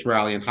Chris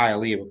rally in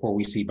Hialeah before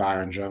we see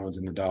Byron Jones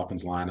in the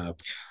Dolphins lineup.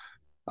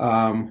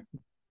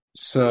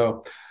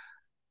 So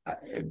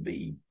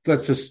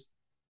let's just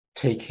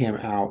take him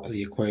out of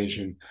the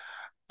equation.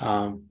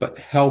 But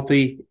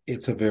healthy,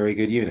 it's a very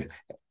good unit.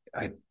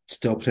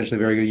 Still potentially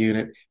a very good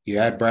unit. You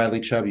add Bradley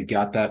Chubb, you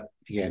got that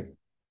again.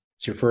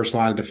 It's your first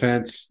line of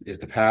defense is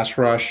the pass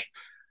rush.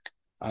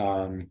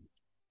 And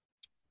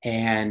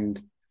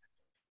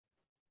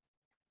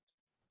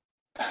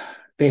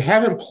they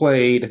haven't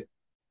played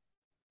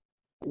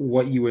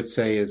what you would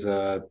say is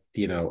a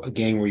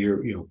game where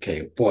you're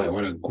okay, boy,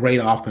 what a great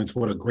offense,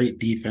 what a great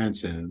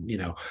defense, and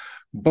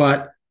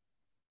but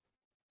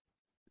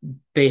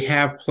they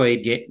have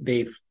played.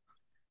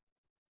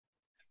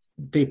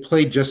 They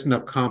played just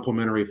enough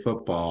complementary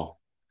football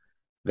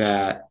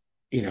that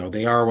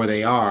they are where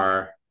they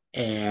are,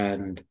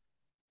 and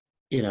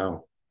they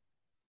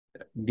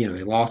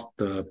lost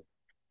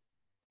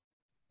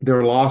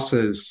their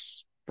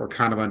losses were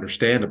kind of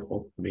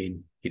understandable. I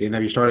mean, you didn't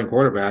have your starting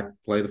quarterback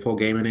play the full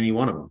game in any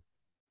one of them.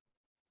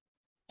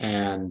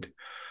 And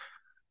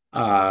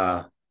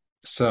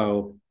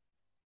so,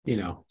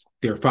 they're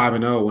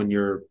 5-0 when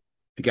you're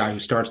the guy who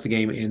starts the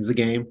game, ends the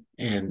game.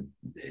 And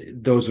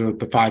those are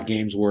the 5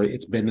 games where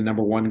it's been the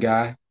number one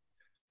guy.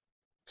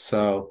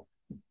 So,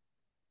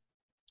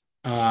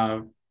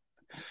 I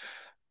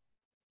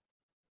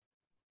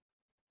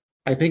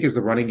think as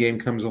the running game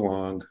comes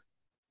along,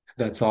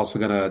 that's also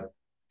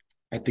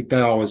I think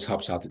that always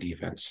helps out the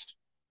defense.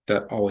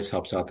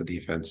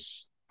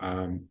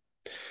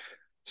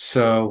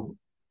 So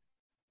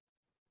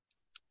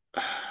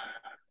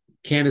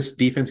can this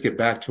defense get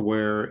back to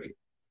where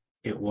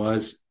it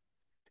was?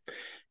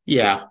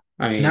 Yeah.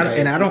 I mean,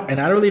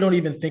 I really don't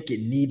even think it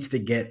needs to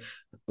get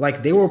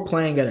like they were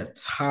playing at a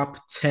top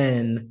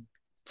 10,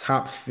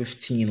 top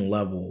 15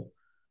 level.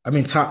 I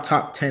mean,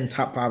 top 10,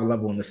 top 5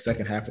 level in the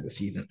second half of the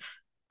season.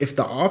 If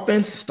the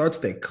offense starts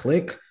to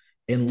click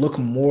and look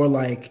more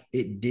like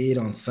it did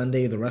on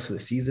Sunday the rest of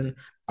the season,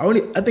 I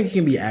think it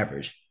can be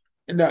average.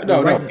 No.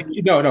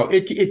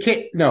 It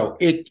can't. No,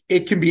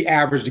 it can be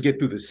average to get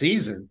through the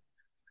season,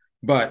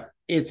 but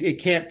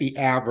it can't be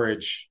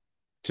average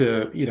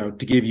to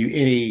give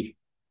you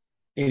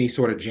any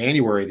sort of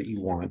January that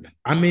you want.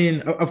 I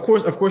mean, of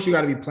course, you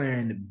got to be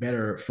playing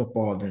better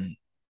football than.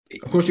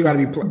 Of course, you got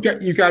to be.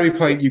 You got to be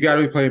playing. You got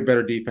to be playing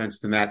better defense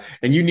than that,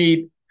 and you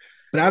need.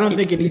 But I don't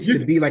think it needs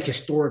to be like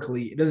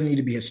historically. It doesn't need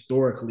to be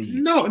historically.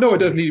 No, it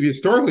doesn't need to be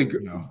historically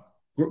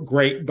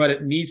great, but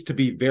it needs to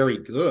be very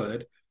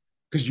good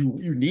because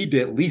you need to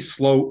at least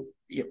slow.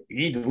 You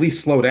need to at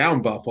least slow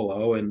down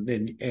Buffalo and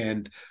yeah,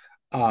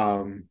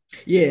 and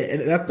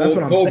that's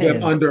what I'm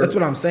saying. That's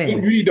what I'm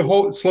saying. You need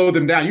to slow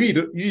them down.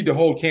 You need to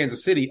hold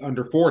Kansas City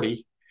under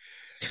 40.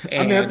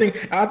 I mean,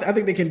 I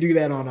think they can do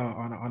that on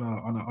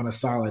a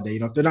solid day.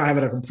 If they're not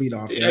having a complete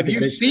off. Have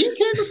you seen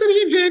Kansas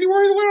City in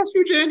January? The last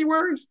few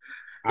Januarys,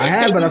 I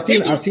have, but I've seen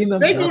them.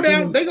 They go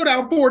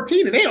down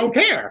 14, and they don't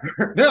care.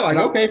 They're like,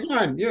 okay,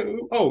 fine.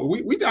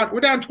 We're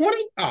down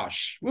 20. Oh,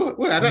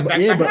 we'll have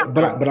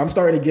that. But I'm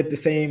starting to get the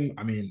same.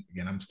 I mean,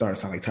 again, I'm starting to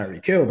sound like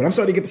Tyreek Hill, but I'm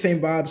starting to get the same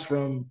vibes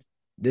from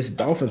this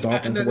Dolphins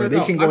offense where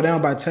they can go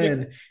down by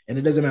 10 and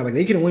it doesn't matter. Like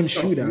they can win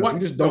shootouts. You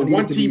just don't need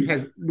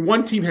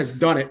one team has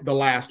done it the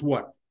last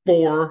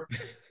 4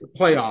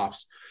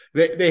 playoffs.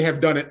 They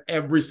have done it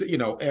every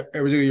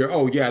year.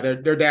 Oh yeah,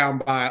 they're down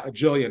by a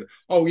jillion.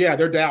 Oh yeah,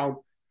 they're down.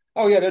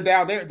 Oh yeah, they're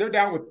down. They're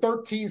down with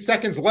 13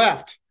 seconds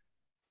left.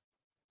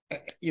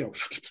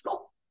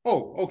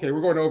 Oh, okay,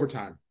 we're going to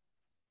overtime.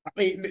 I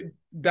mean,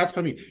 that's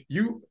what I mean.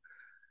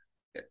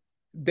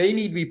 They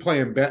need to be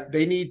playing.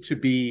 They need to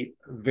be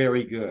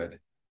very good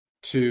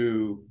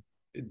to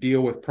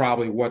deal with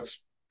probably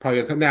what's probably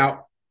going to come.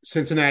 Now,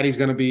 Cincinnati's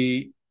going to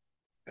be.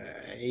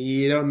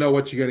 You don't know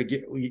what you're going to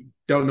get. You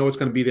don't know what's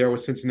going to be there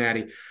with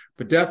Cincinnati,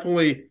 but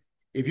definitely,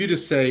 if you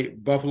just say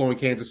Buffalo and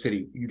Kansas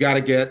City, you got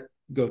to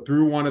go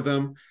through one of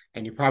them,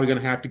 and you're probably going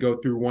to have to go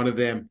through one of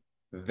them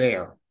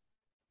there.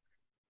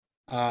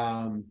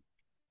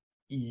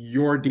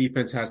 Your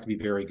defense has to be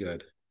very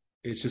good.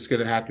 It's just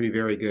going to have to be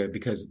very good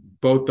because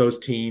both those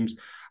teams,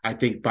 I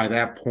think by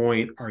that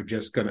point, are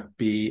just going to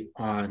be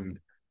on,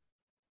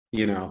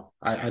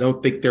 I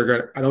don't think there's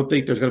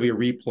going to be a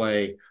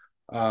replay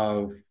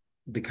of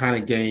the kind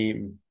of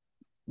game,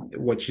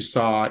 what you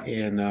saw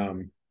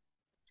in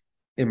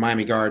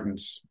Miami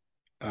Gardens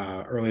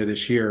earlier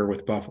this year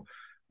with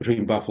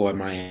between Buffalo and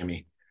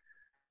Miami.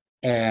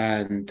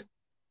 And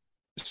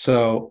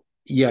so,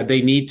 yeah,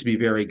 they need to be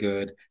very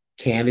good.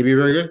 Can they be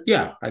very good?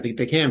 Yeah, I think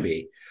they can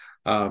be.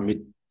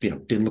 It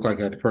didn't look like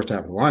that the first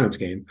half of the Lions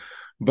game,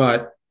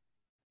 but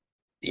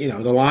the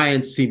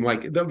Lions seemed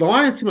like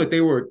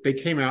they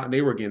came out and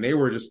they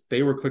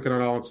were clicking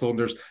on all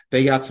cylinders.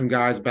 They got some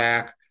guys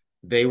back.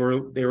 They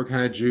were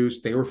kind of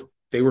juiced. They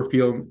were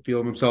feeling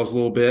themselves a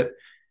little bit,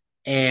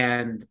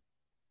 and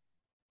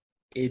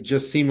it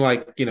just seemed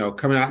like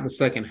coming out in the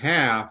second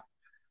half,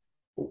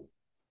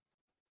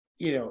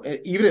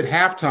 even at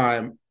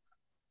halftime,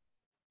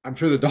 I'm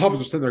sure the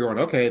Dolphins are sitting there going,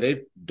 okay,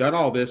 they've done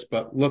all this,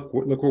 but look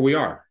where we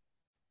are.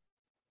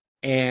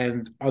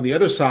 And on the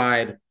other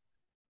side,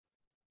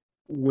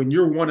 when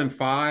you're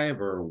 1-5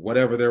 or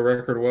whatever their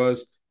record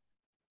was,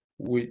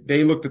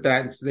 they looked at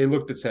that and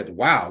said,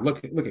 wow,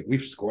 look,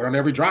 we've scored on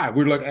every drive.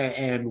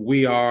 And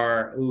we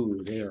are,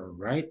 they're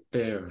right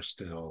there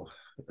still.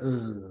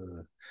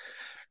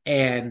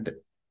 And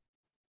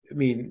I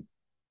mean,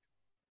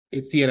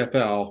 it's the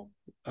NFL.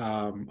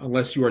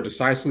 Unless you are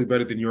decisively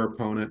better than your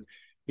opponent,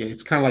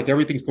 it's kind of like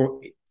things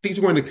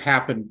are going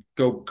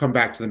to come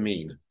back to the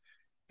mean.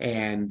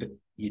 And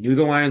you knew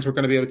the Lions were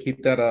going to be able to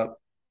keep that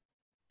up,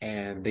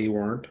 and they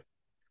weren't.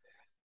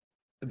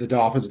 The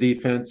Dolphins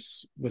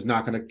defense was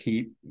not going to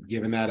keep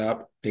giving that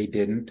up. They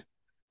didn't.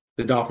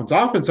 The Dolphins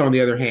offense, on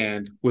the other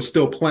hand, was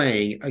still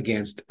playing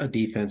against a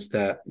defense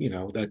that,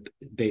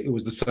 it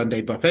was the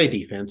Sunday buffet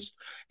defense.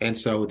 And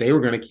so they were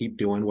going to keep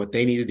doing what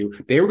they need to do.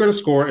 They were going to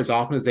score as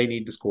often as they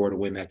need to score to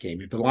win that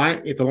game. If the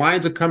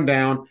Lions had come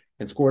down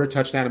and scored a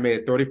touchdown and made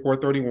it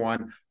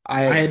 34-31.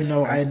 I had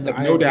no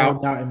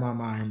doubt in my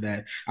mind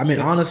that, I mean,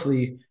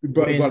 honestly,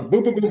 but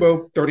boom, boom, boom,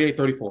 boom,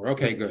 38-34.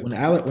 Okay, good. When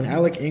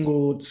Alec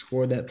Ingold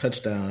scored that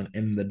touchdown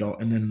and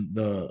then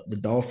the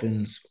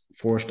Dolphins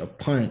forced a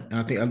punt, and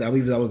I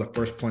believe that was the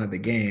first punt of the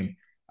game.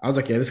 I was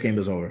like, yeah, this game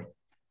is over.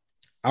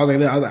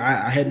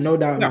 I had no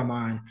doubt in my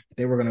mind that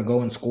they were going to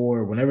go and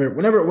score whenever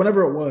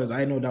it was. I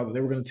had no doubt that they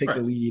were going to take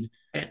the lead,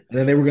 and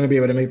then they were going to be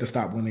able to make the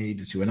stop when they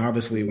needed to. And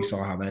obviously, we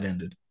saw how that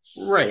ended.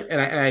 Right,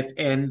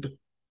 and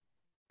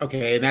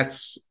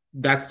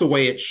that's the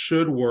way it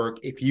should work.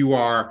 If you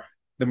are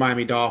the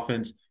Miami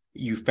Dolphins,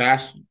 you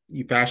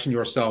fashion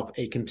yourself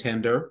a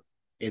contender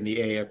in the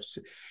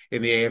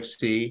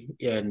AFC,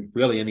 and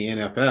really in the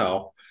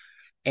NFL,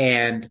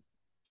 and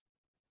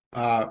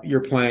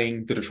you're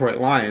playing the Detroit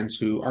Lions,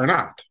 who are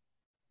not.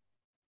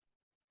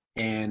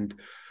 And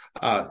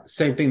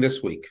same thing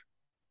this week.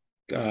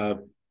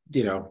 The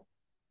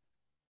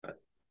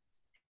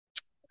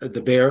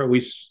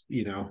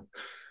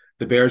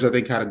Bears, I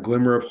think, had a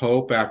glimmer of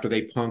hope after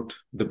they punked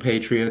the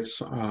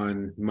Patriots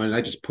on Monday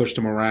night, just pushed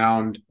them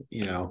around,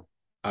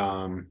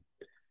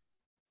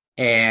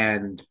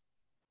 and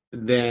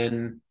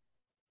then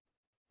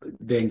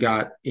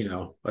got,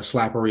 a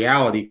slap of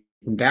reality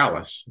from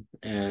Dallas.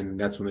 And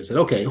that's when they said,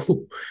 okay,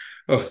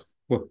 I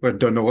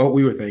don't know what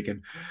we were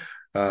thinking.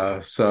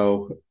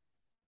 So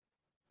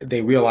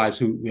they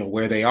realize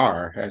where they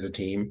are as a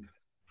team,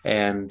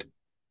 and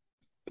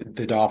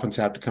the Dolphins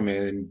have to come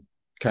in and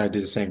kind of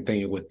do the same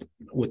thing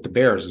with the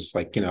Bears. It's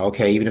like,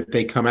 okay, even if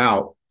they come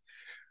out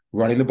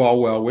running the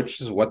ball well, which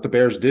is what the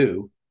Bears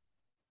do,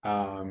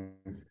 I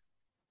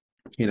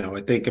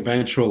think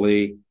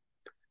eventually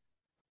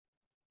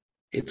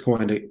it's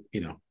going to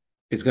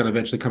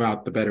eventually come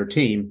out the better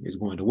team is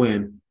going to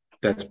win.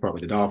 That's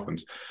probably the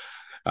Dolphins.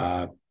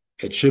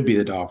 It should be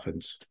the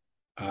Dolphins.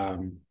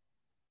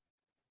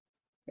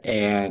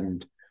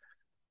 And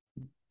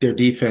their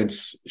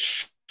defense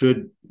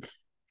should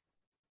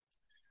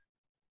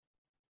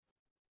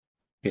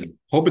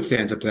hope it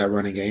stands up to that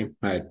running game.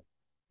 I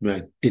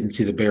didn't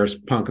see the Bears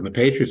punking the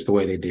Patriots the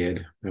way they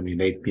did. I mean,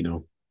 they,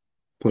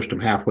 pushed them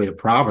halfway to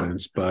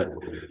Providence, but,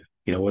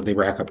 what they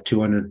rack up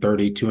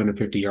 230,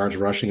 250 yards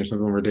rushing or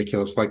something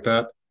ridiculous like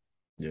that.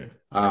 Yeah.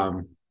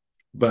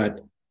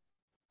 But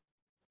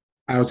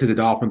I don't see the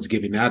Dolphins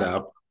giving that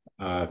up.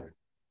 But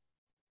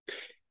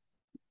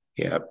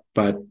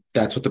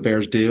that's what the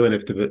Bears do. And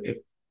if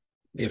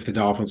the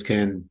Dolphins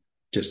can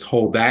just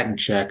hold that in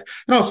check,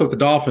 and also if the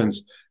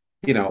Dolphins,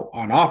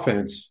 on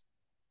offense,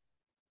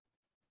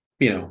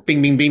 bing,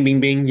 bing, bing,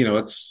 bing, bing,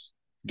 let's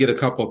get a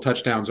couple of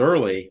touchdowns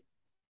early.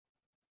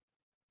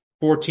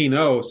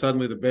 14-0,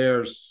 suddenly the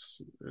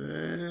Bears,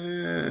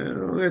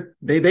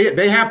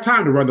 they have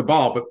time to run the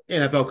ball, but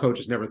NFL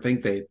coaches never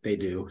think they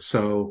do.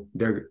 So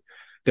they're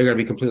going to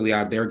be completely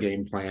out of their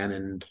game plan,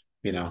 and,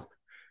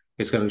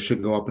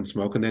 should go up in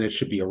smoke, and then it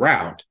should be a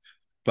rout.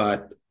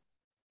 But,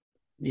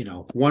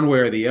 one way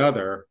or the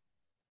other,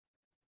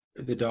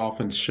 the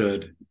Dolphins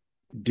should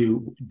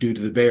do to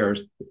the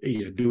Bears,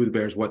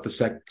 what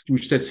we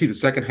should see the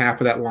second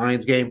half of that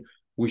Lions game.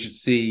 We should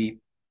see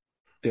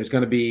there's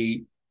going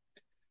to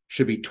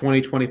should be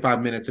 20,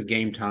 25 minutes of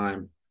game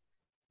time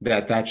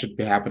that should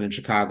happen in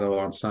Chicago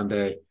on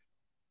Sunday.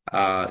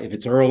 If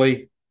it's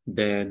early,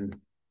 then,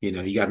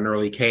 you got an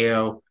early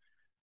KO.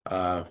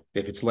 If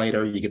it's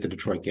later, you get the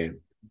Detroit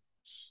game.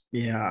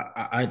 Yeah,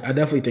 I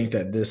definitely think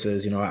that this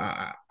is,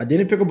 I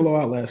didn't pick a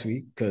blowout last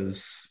week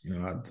because,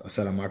 I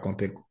said I don't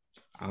think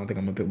I'm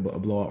going to pick a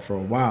blowout for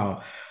a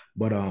while.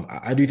 But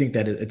I do think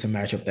that it's a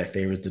matchup that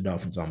favors the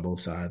Dolphins on both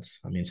sides.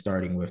 I mean,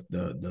 starting with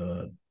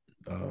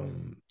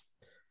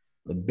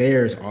the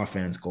Bears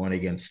offense going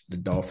against the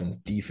Dolphins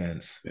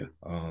defense. Yeah.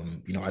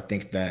 I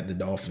think that the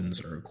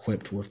Dolphins are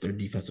equipped with their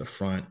defensive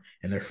front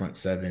and their front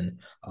seven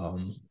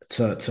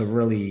to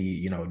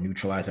really,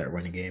 neutralize that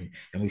running game.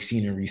 And we've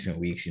seen in recent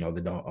weeks,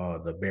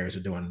 the Bears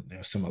are doing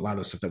a lot of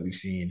the stuff that we've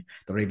seen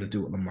they're able to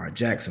do with Lamar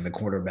Jackson, the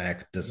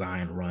quarterback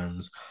design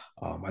runs.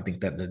 I think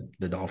that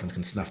the Dolphins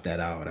can snuff that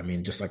out. I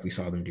mean, just like we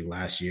saw them do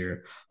last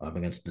year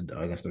against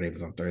the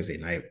Ravens on Thursday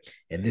night.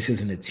 And this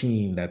isn't a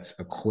team that's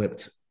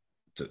equipped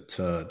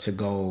to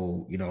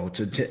go,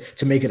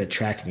 to make it a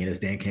track meet, as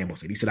Dan Campbell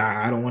said. He said,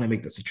 I don't want to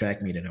make this a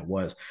track meet, and it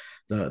was.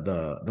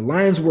 The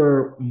Lions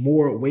were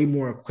way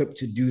more equipped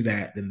to do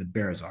that than the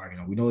Bears are.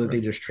 We know that They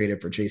just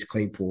traded for Chase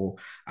Claypool.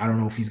 I don't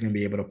know if he's going to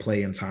be able to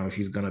play in time, if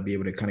he's going to be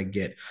able to kind of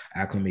get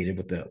acclimated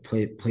with the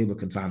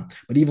playbook in time.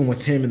 But even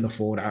with him in the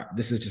fold,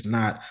 this is just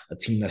not a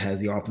team that has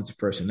the offensive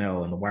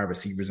personnel and the wide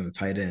receivers and the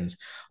tight ends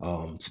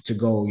to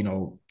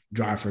go,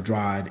 drive for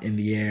drive in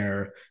the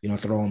air,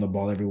 throwing the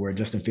ball everywhere.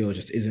 Justin Fields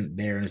just isn't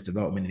there in his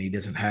development, and he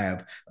doesn't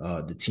have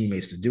the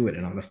teammates to do it.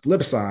 And on the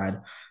flip side,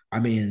 I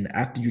mean,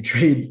 after you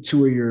trade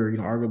two of your,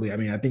 arguably, I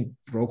mean, I think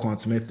Roquan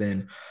Smith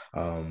and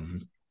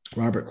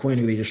Robert Quinn,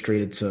 who they just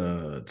traded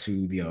to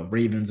the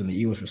Ravens and the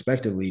Eagles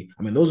respectively.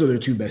 I mean, those are their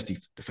two best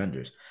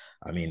defenders.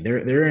 I mean,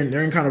 they're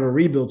in kind of a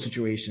rebuild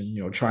situation,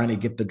 trying to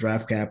get the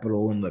draft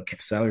capital and the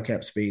salary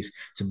cap space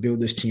to build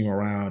this team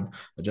around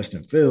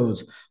Justin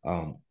Fields.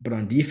 But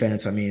on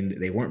defense, I mean,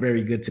 they weren't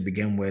very good to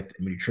begin with.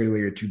 And when you trade away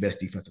your two best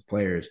defensive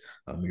players,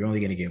 you're only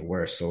going to get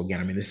worse. So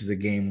again, I mean, this is a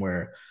game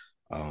where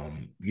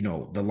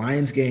the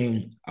Lions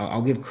game,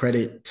 I'll give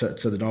credit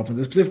to the Dolphins,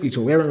 and specifically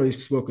Tua. We haven't really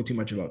spoken too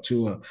much about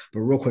Tua, but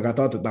real quick, I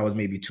thought that was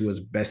maybe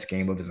Tua's best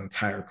game of his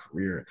entire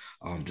career.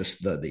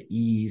 Just the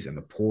ease and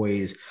the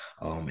poise,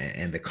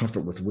 and the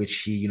comfort with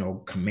which he,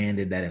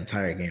 commanded that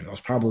entire game. That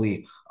was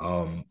probably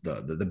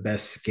the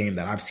best game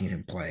that I've seen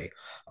him play.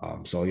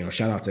 So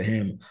shout out to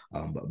him.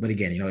 But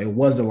again, it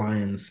was the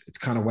Lions. It's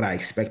kind of what I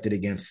expected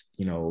against,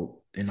 in a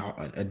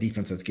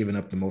defense that's given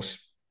up the most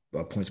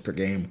points per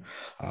game.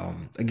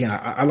 Again,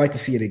 I like to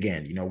see it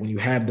again. When you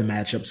have the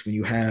matchups, when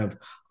you have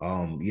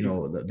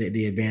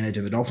the advantage,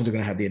 and the Dolphins are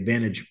going to have the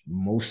advantage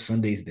most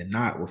Sundays than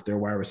not with their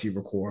wide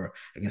receiver core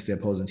against the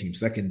opposing team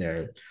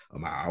secondary.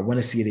 I want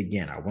to see it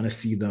again. I want to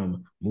see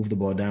them move the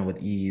ball down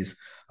with ease,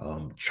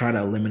 try to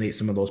eliminate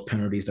some of those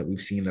penalties that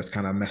we've seen that's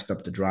kind of messed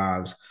up the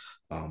drives,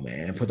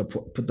 and put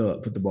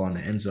the ball in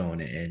the end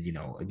zone. And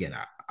again,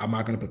 I'm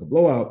not going to pick a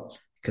blowout,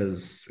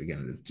 because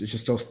again, it's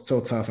just so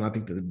tough, and I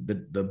think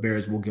the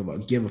Bears will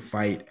give a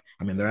fight.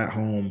 I mean, they're at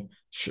home,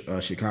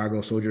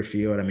 Chicago, Soldier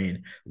Field. I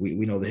mean,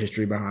 we know the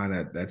history behind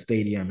that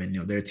stadium, and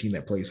they're a team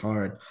that plays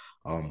hard.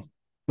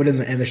 But in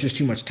the end, there's just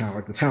too much talent,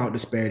 like the talent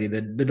disparity.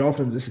 The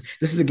Dolphins,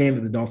 this is a game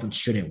that the Dolphins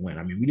shouldn't win.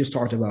 I mean, we just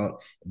talked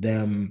about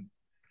them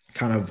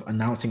kind of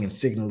announcing and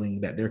signaling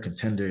that they're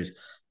contenders.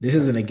 This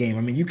isn't a game.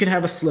 I mean, you can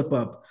have a slip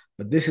up,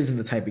 but this isn't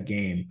the type of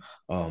game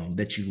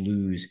that you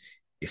lose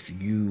if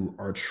you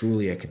are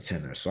truly a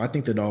contender. So I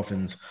think the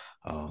Dolphins,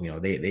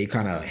 they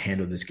kind of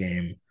handle this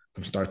game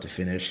from start to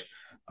finish.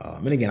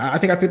 And again, I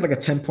think I picked like a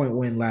 10-point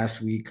win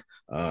last week.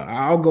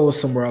 I'll go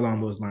somewhere along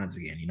those lines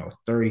again,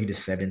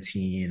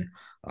 30-17,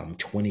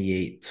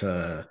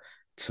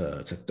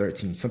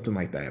 28-13, something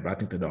like that. But I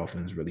think the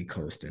Dolphins really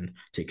coast and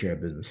take care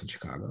of business in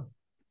Chicago.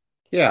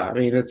 Yeah, I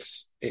mean,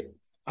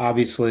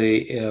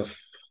 obviously if,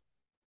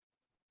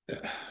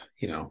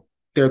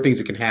 there are things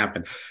that can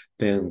happen,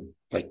 then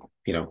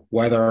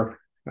weather,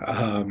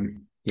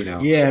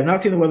 Yeah, I've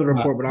not seen the weather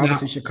report, but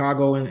obviously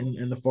Chicago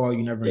in the fall,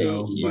 you never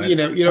know. But, you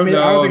don't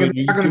know. I don't think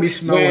it's not going to be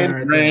snowing or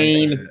anything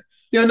rain. Like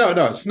that.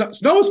 No.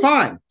 Snow is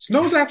fine.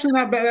 Snow is actually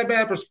not that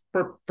bad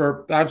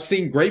for I've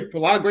seen a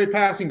lot of great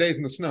passing days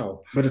in the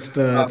snow. But it's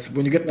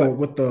when you get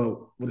with the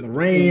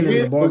rain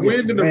and the ball gets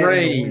wind and the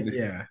rain.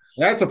 Yeah,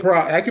 that's a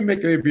problem. That can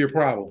be a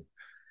problem.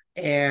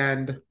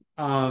 And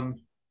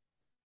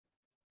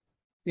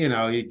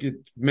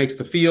it makes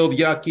the field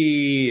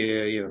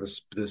yucky.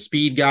 The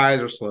speed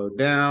guys are slowed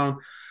down.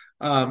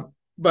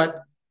 But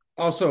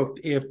also,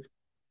 if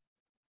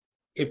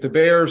the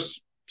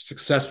Bears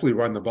successfully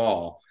run the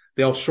ball,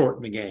 they'll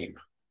shorten the game,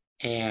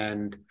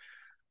 and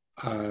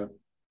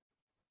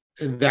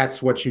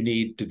that's what you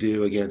need to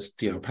do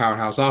against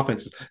powerhouse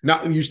offenses.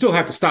 Now, you still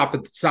have to stop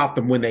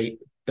them when the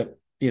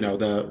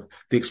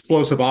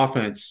explosive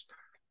offense.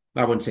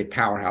 I wouldn't say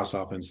powerhouse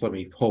offense. Let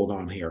me hold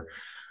on here.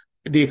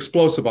 The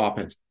explosive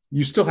offense,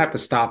 you still have to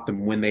stop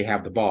them when they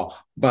have the ball,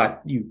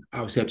 but you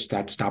obviously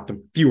have to stop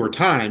them fewer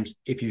times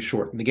if you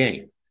shorten the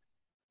game.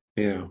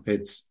 And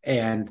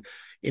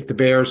if the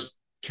Bears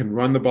can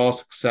run the ball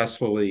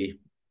successfully,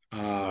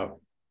 that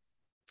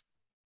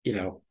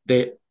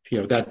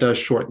does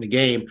shorten the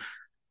game.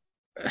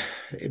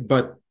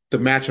 But the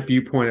matchup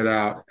you pointed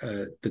out,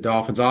 the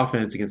Dolphins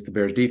offense against the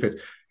Bears defense,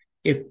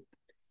 if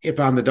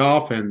I'm the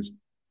Dolphins,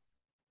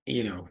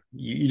 you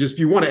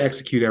want to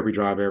execute every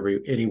drive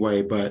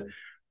anyway, but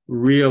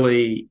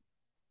really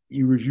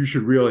you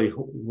should really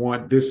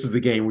this is the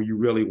game where you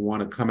really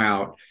want to come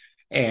out,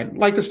 and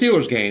like the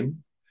Steelers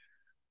game,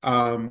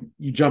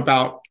 you jump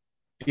out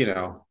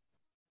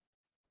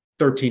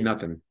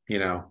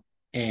 13-0,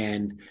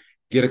 and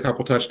get a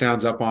couple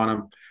touchdowns up on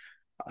them.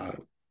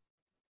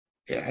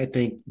 I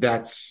think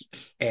that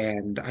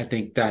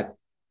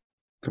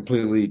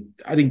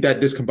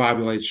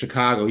discombobulates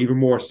Chicago even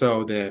more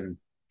so than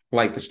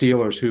like the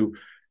Steelers, who,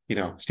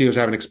 Steelers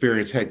have an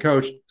experienced head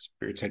coach,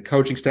 experienced head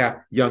coaching staff,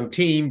 young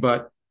team,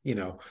 but,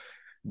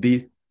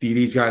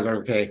 these guys are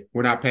okay.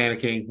 We're not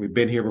panicking. We've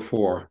been here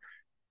before.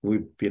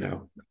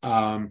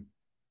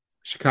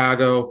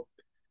 Chicago,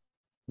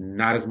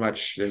 not as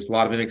much. There's a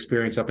lot of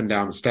inexperience up and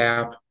down the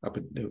staff, up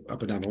and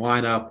down the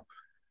lineup.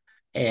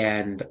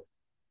 And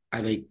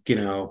I think,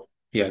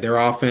 their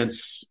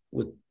offense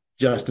with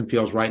Justin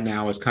Fields right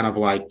now is kind of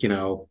like,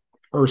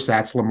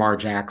 Ursat's Lamar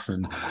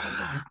Jackson,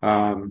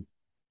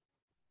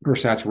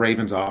 Ursat's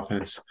Ravens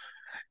offense.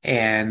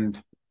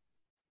 And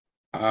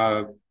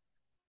if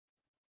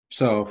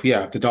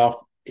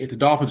the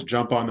Dolphins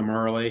jump on them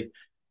early,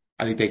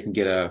 I think they can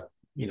get out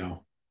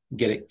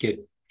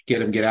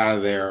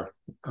of there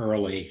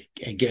early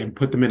and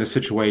put them in a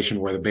situation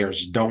where the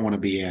Bears don't want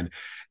to be in,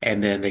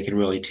 and then they can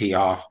really tee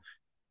off.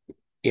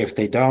 If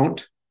they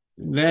don't,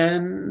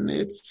 then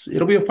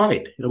it'll be a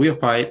fight. It'll be a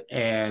fight,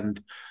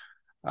 and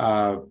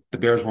the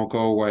Bears won't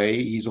go away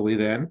easily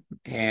then.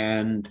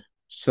 And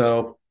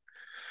so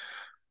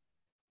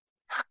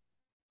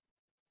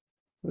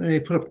they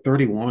put up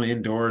 31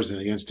 indoors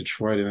against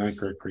Detroit, and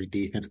that great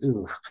defense.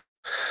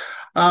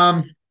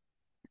 Ugh.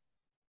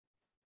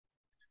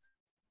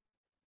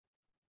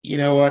 You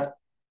know what?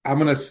 I'm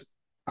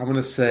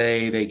gonna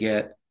say they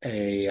get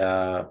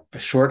a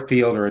short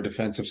field or a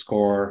defensive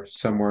score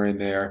somewhere in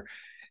there,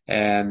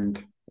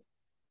 and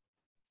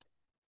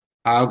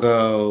I'll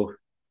go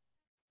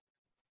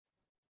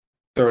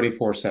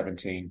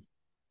 34-17.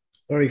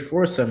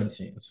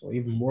 34-17, so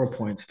even more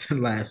points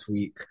than last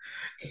week.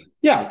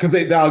 Yeah, because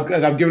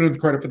I'm giving them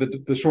credit for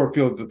the short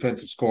field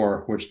defensive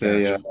score, which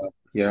they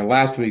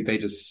last week they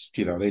just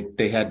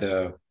they had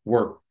to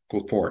work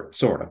for it,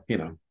 sort of.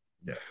 Yeah.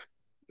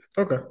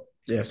 Okay.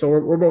 Yeah. So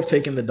we're both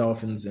taking the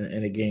Dolphins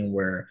in a game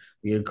where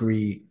we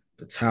agree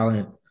the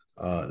talent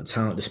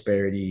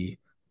disparity,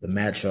 the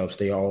matchups,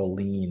 they all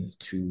lean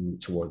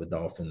toward the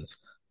Dolphins.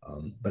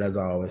 But as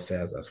I always say,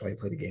 that's why you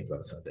play the games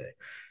on Sunday.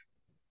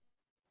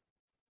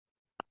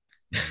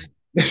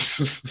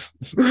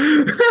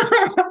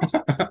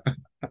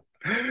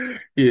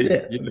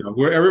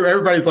 Where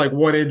everybody's like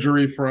one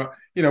injury from,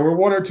 we're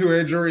one or two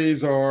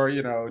injuries or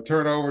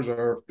turnovers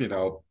or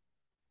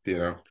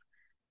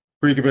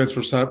freak events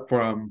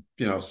from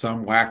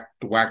some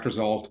whacked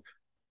result.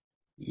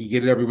 You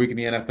get it every week in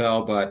the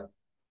NFL, but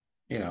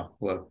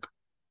look,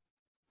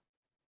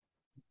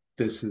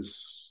 this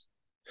is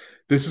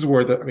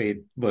where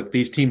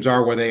these teams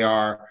are where they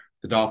are.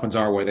 The Dolphins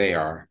are where they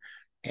are,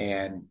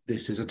 and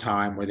this is a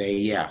time where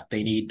they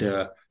need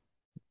to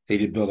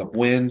build up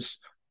wins.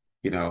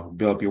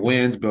 Build up your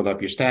wins, build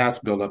up your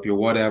stats, build up your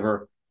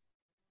whatever.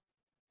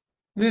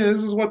 Yeah,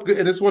 this is what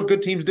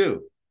good teams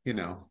do.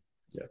 Yeah.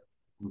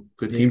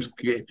 Good teams.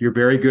 If you're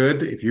very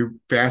good, if you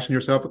fashion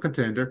yourself a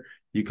contender,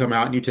 you come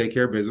out and you take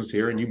care of business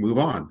here and you move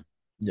on.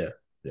 Yeah.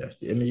 Yeah.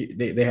 I mean,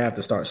 they have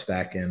to start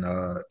stacking,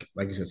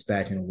 like you said,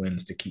 stacking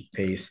wins to keep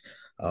pace.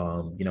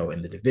 In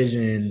the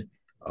division,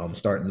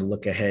 starting to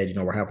look ahead.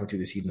 We're halfway through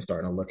the season,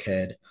 starting to look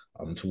ahead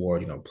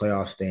toward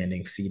playoff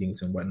standings,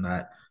 seedings, and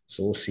whatnot.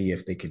 So we'll see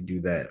if they can do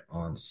that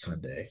on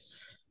Sunday.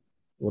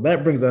 Well,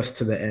 that brings us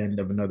to the end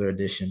of another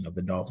edition of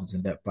the Dolphins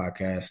in Depth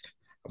podcast.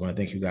 I want to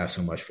thank you guys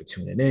so much for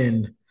tuning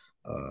in.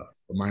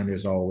 Reminder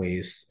as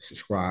always,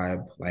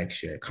 subscribe, like,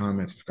 share,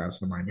 comment, subscribe to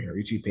the Miami Herald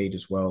YouTube page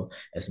as well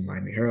as the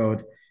Miami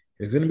Herald.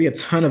 There's going to be a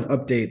ton of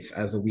updates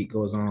as the week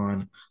goes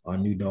on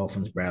new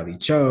Dolphins, Bradley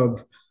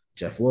Chubb,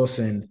 Jeff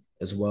Wilson,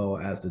 as well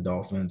as the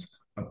Dolphins'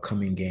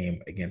 upcoming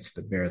game against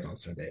the Bears on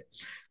Sunday.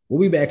 We'll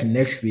be back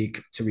next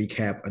week to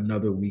recap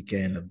another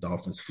weekend of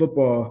Dolphins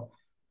football.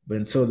 But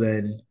until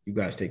then, you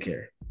guys take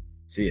care.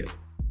 See ya.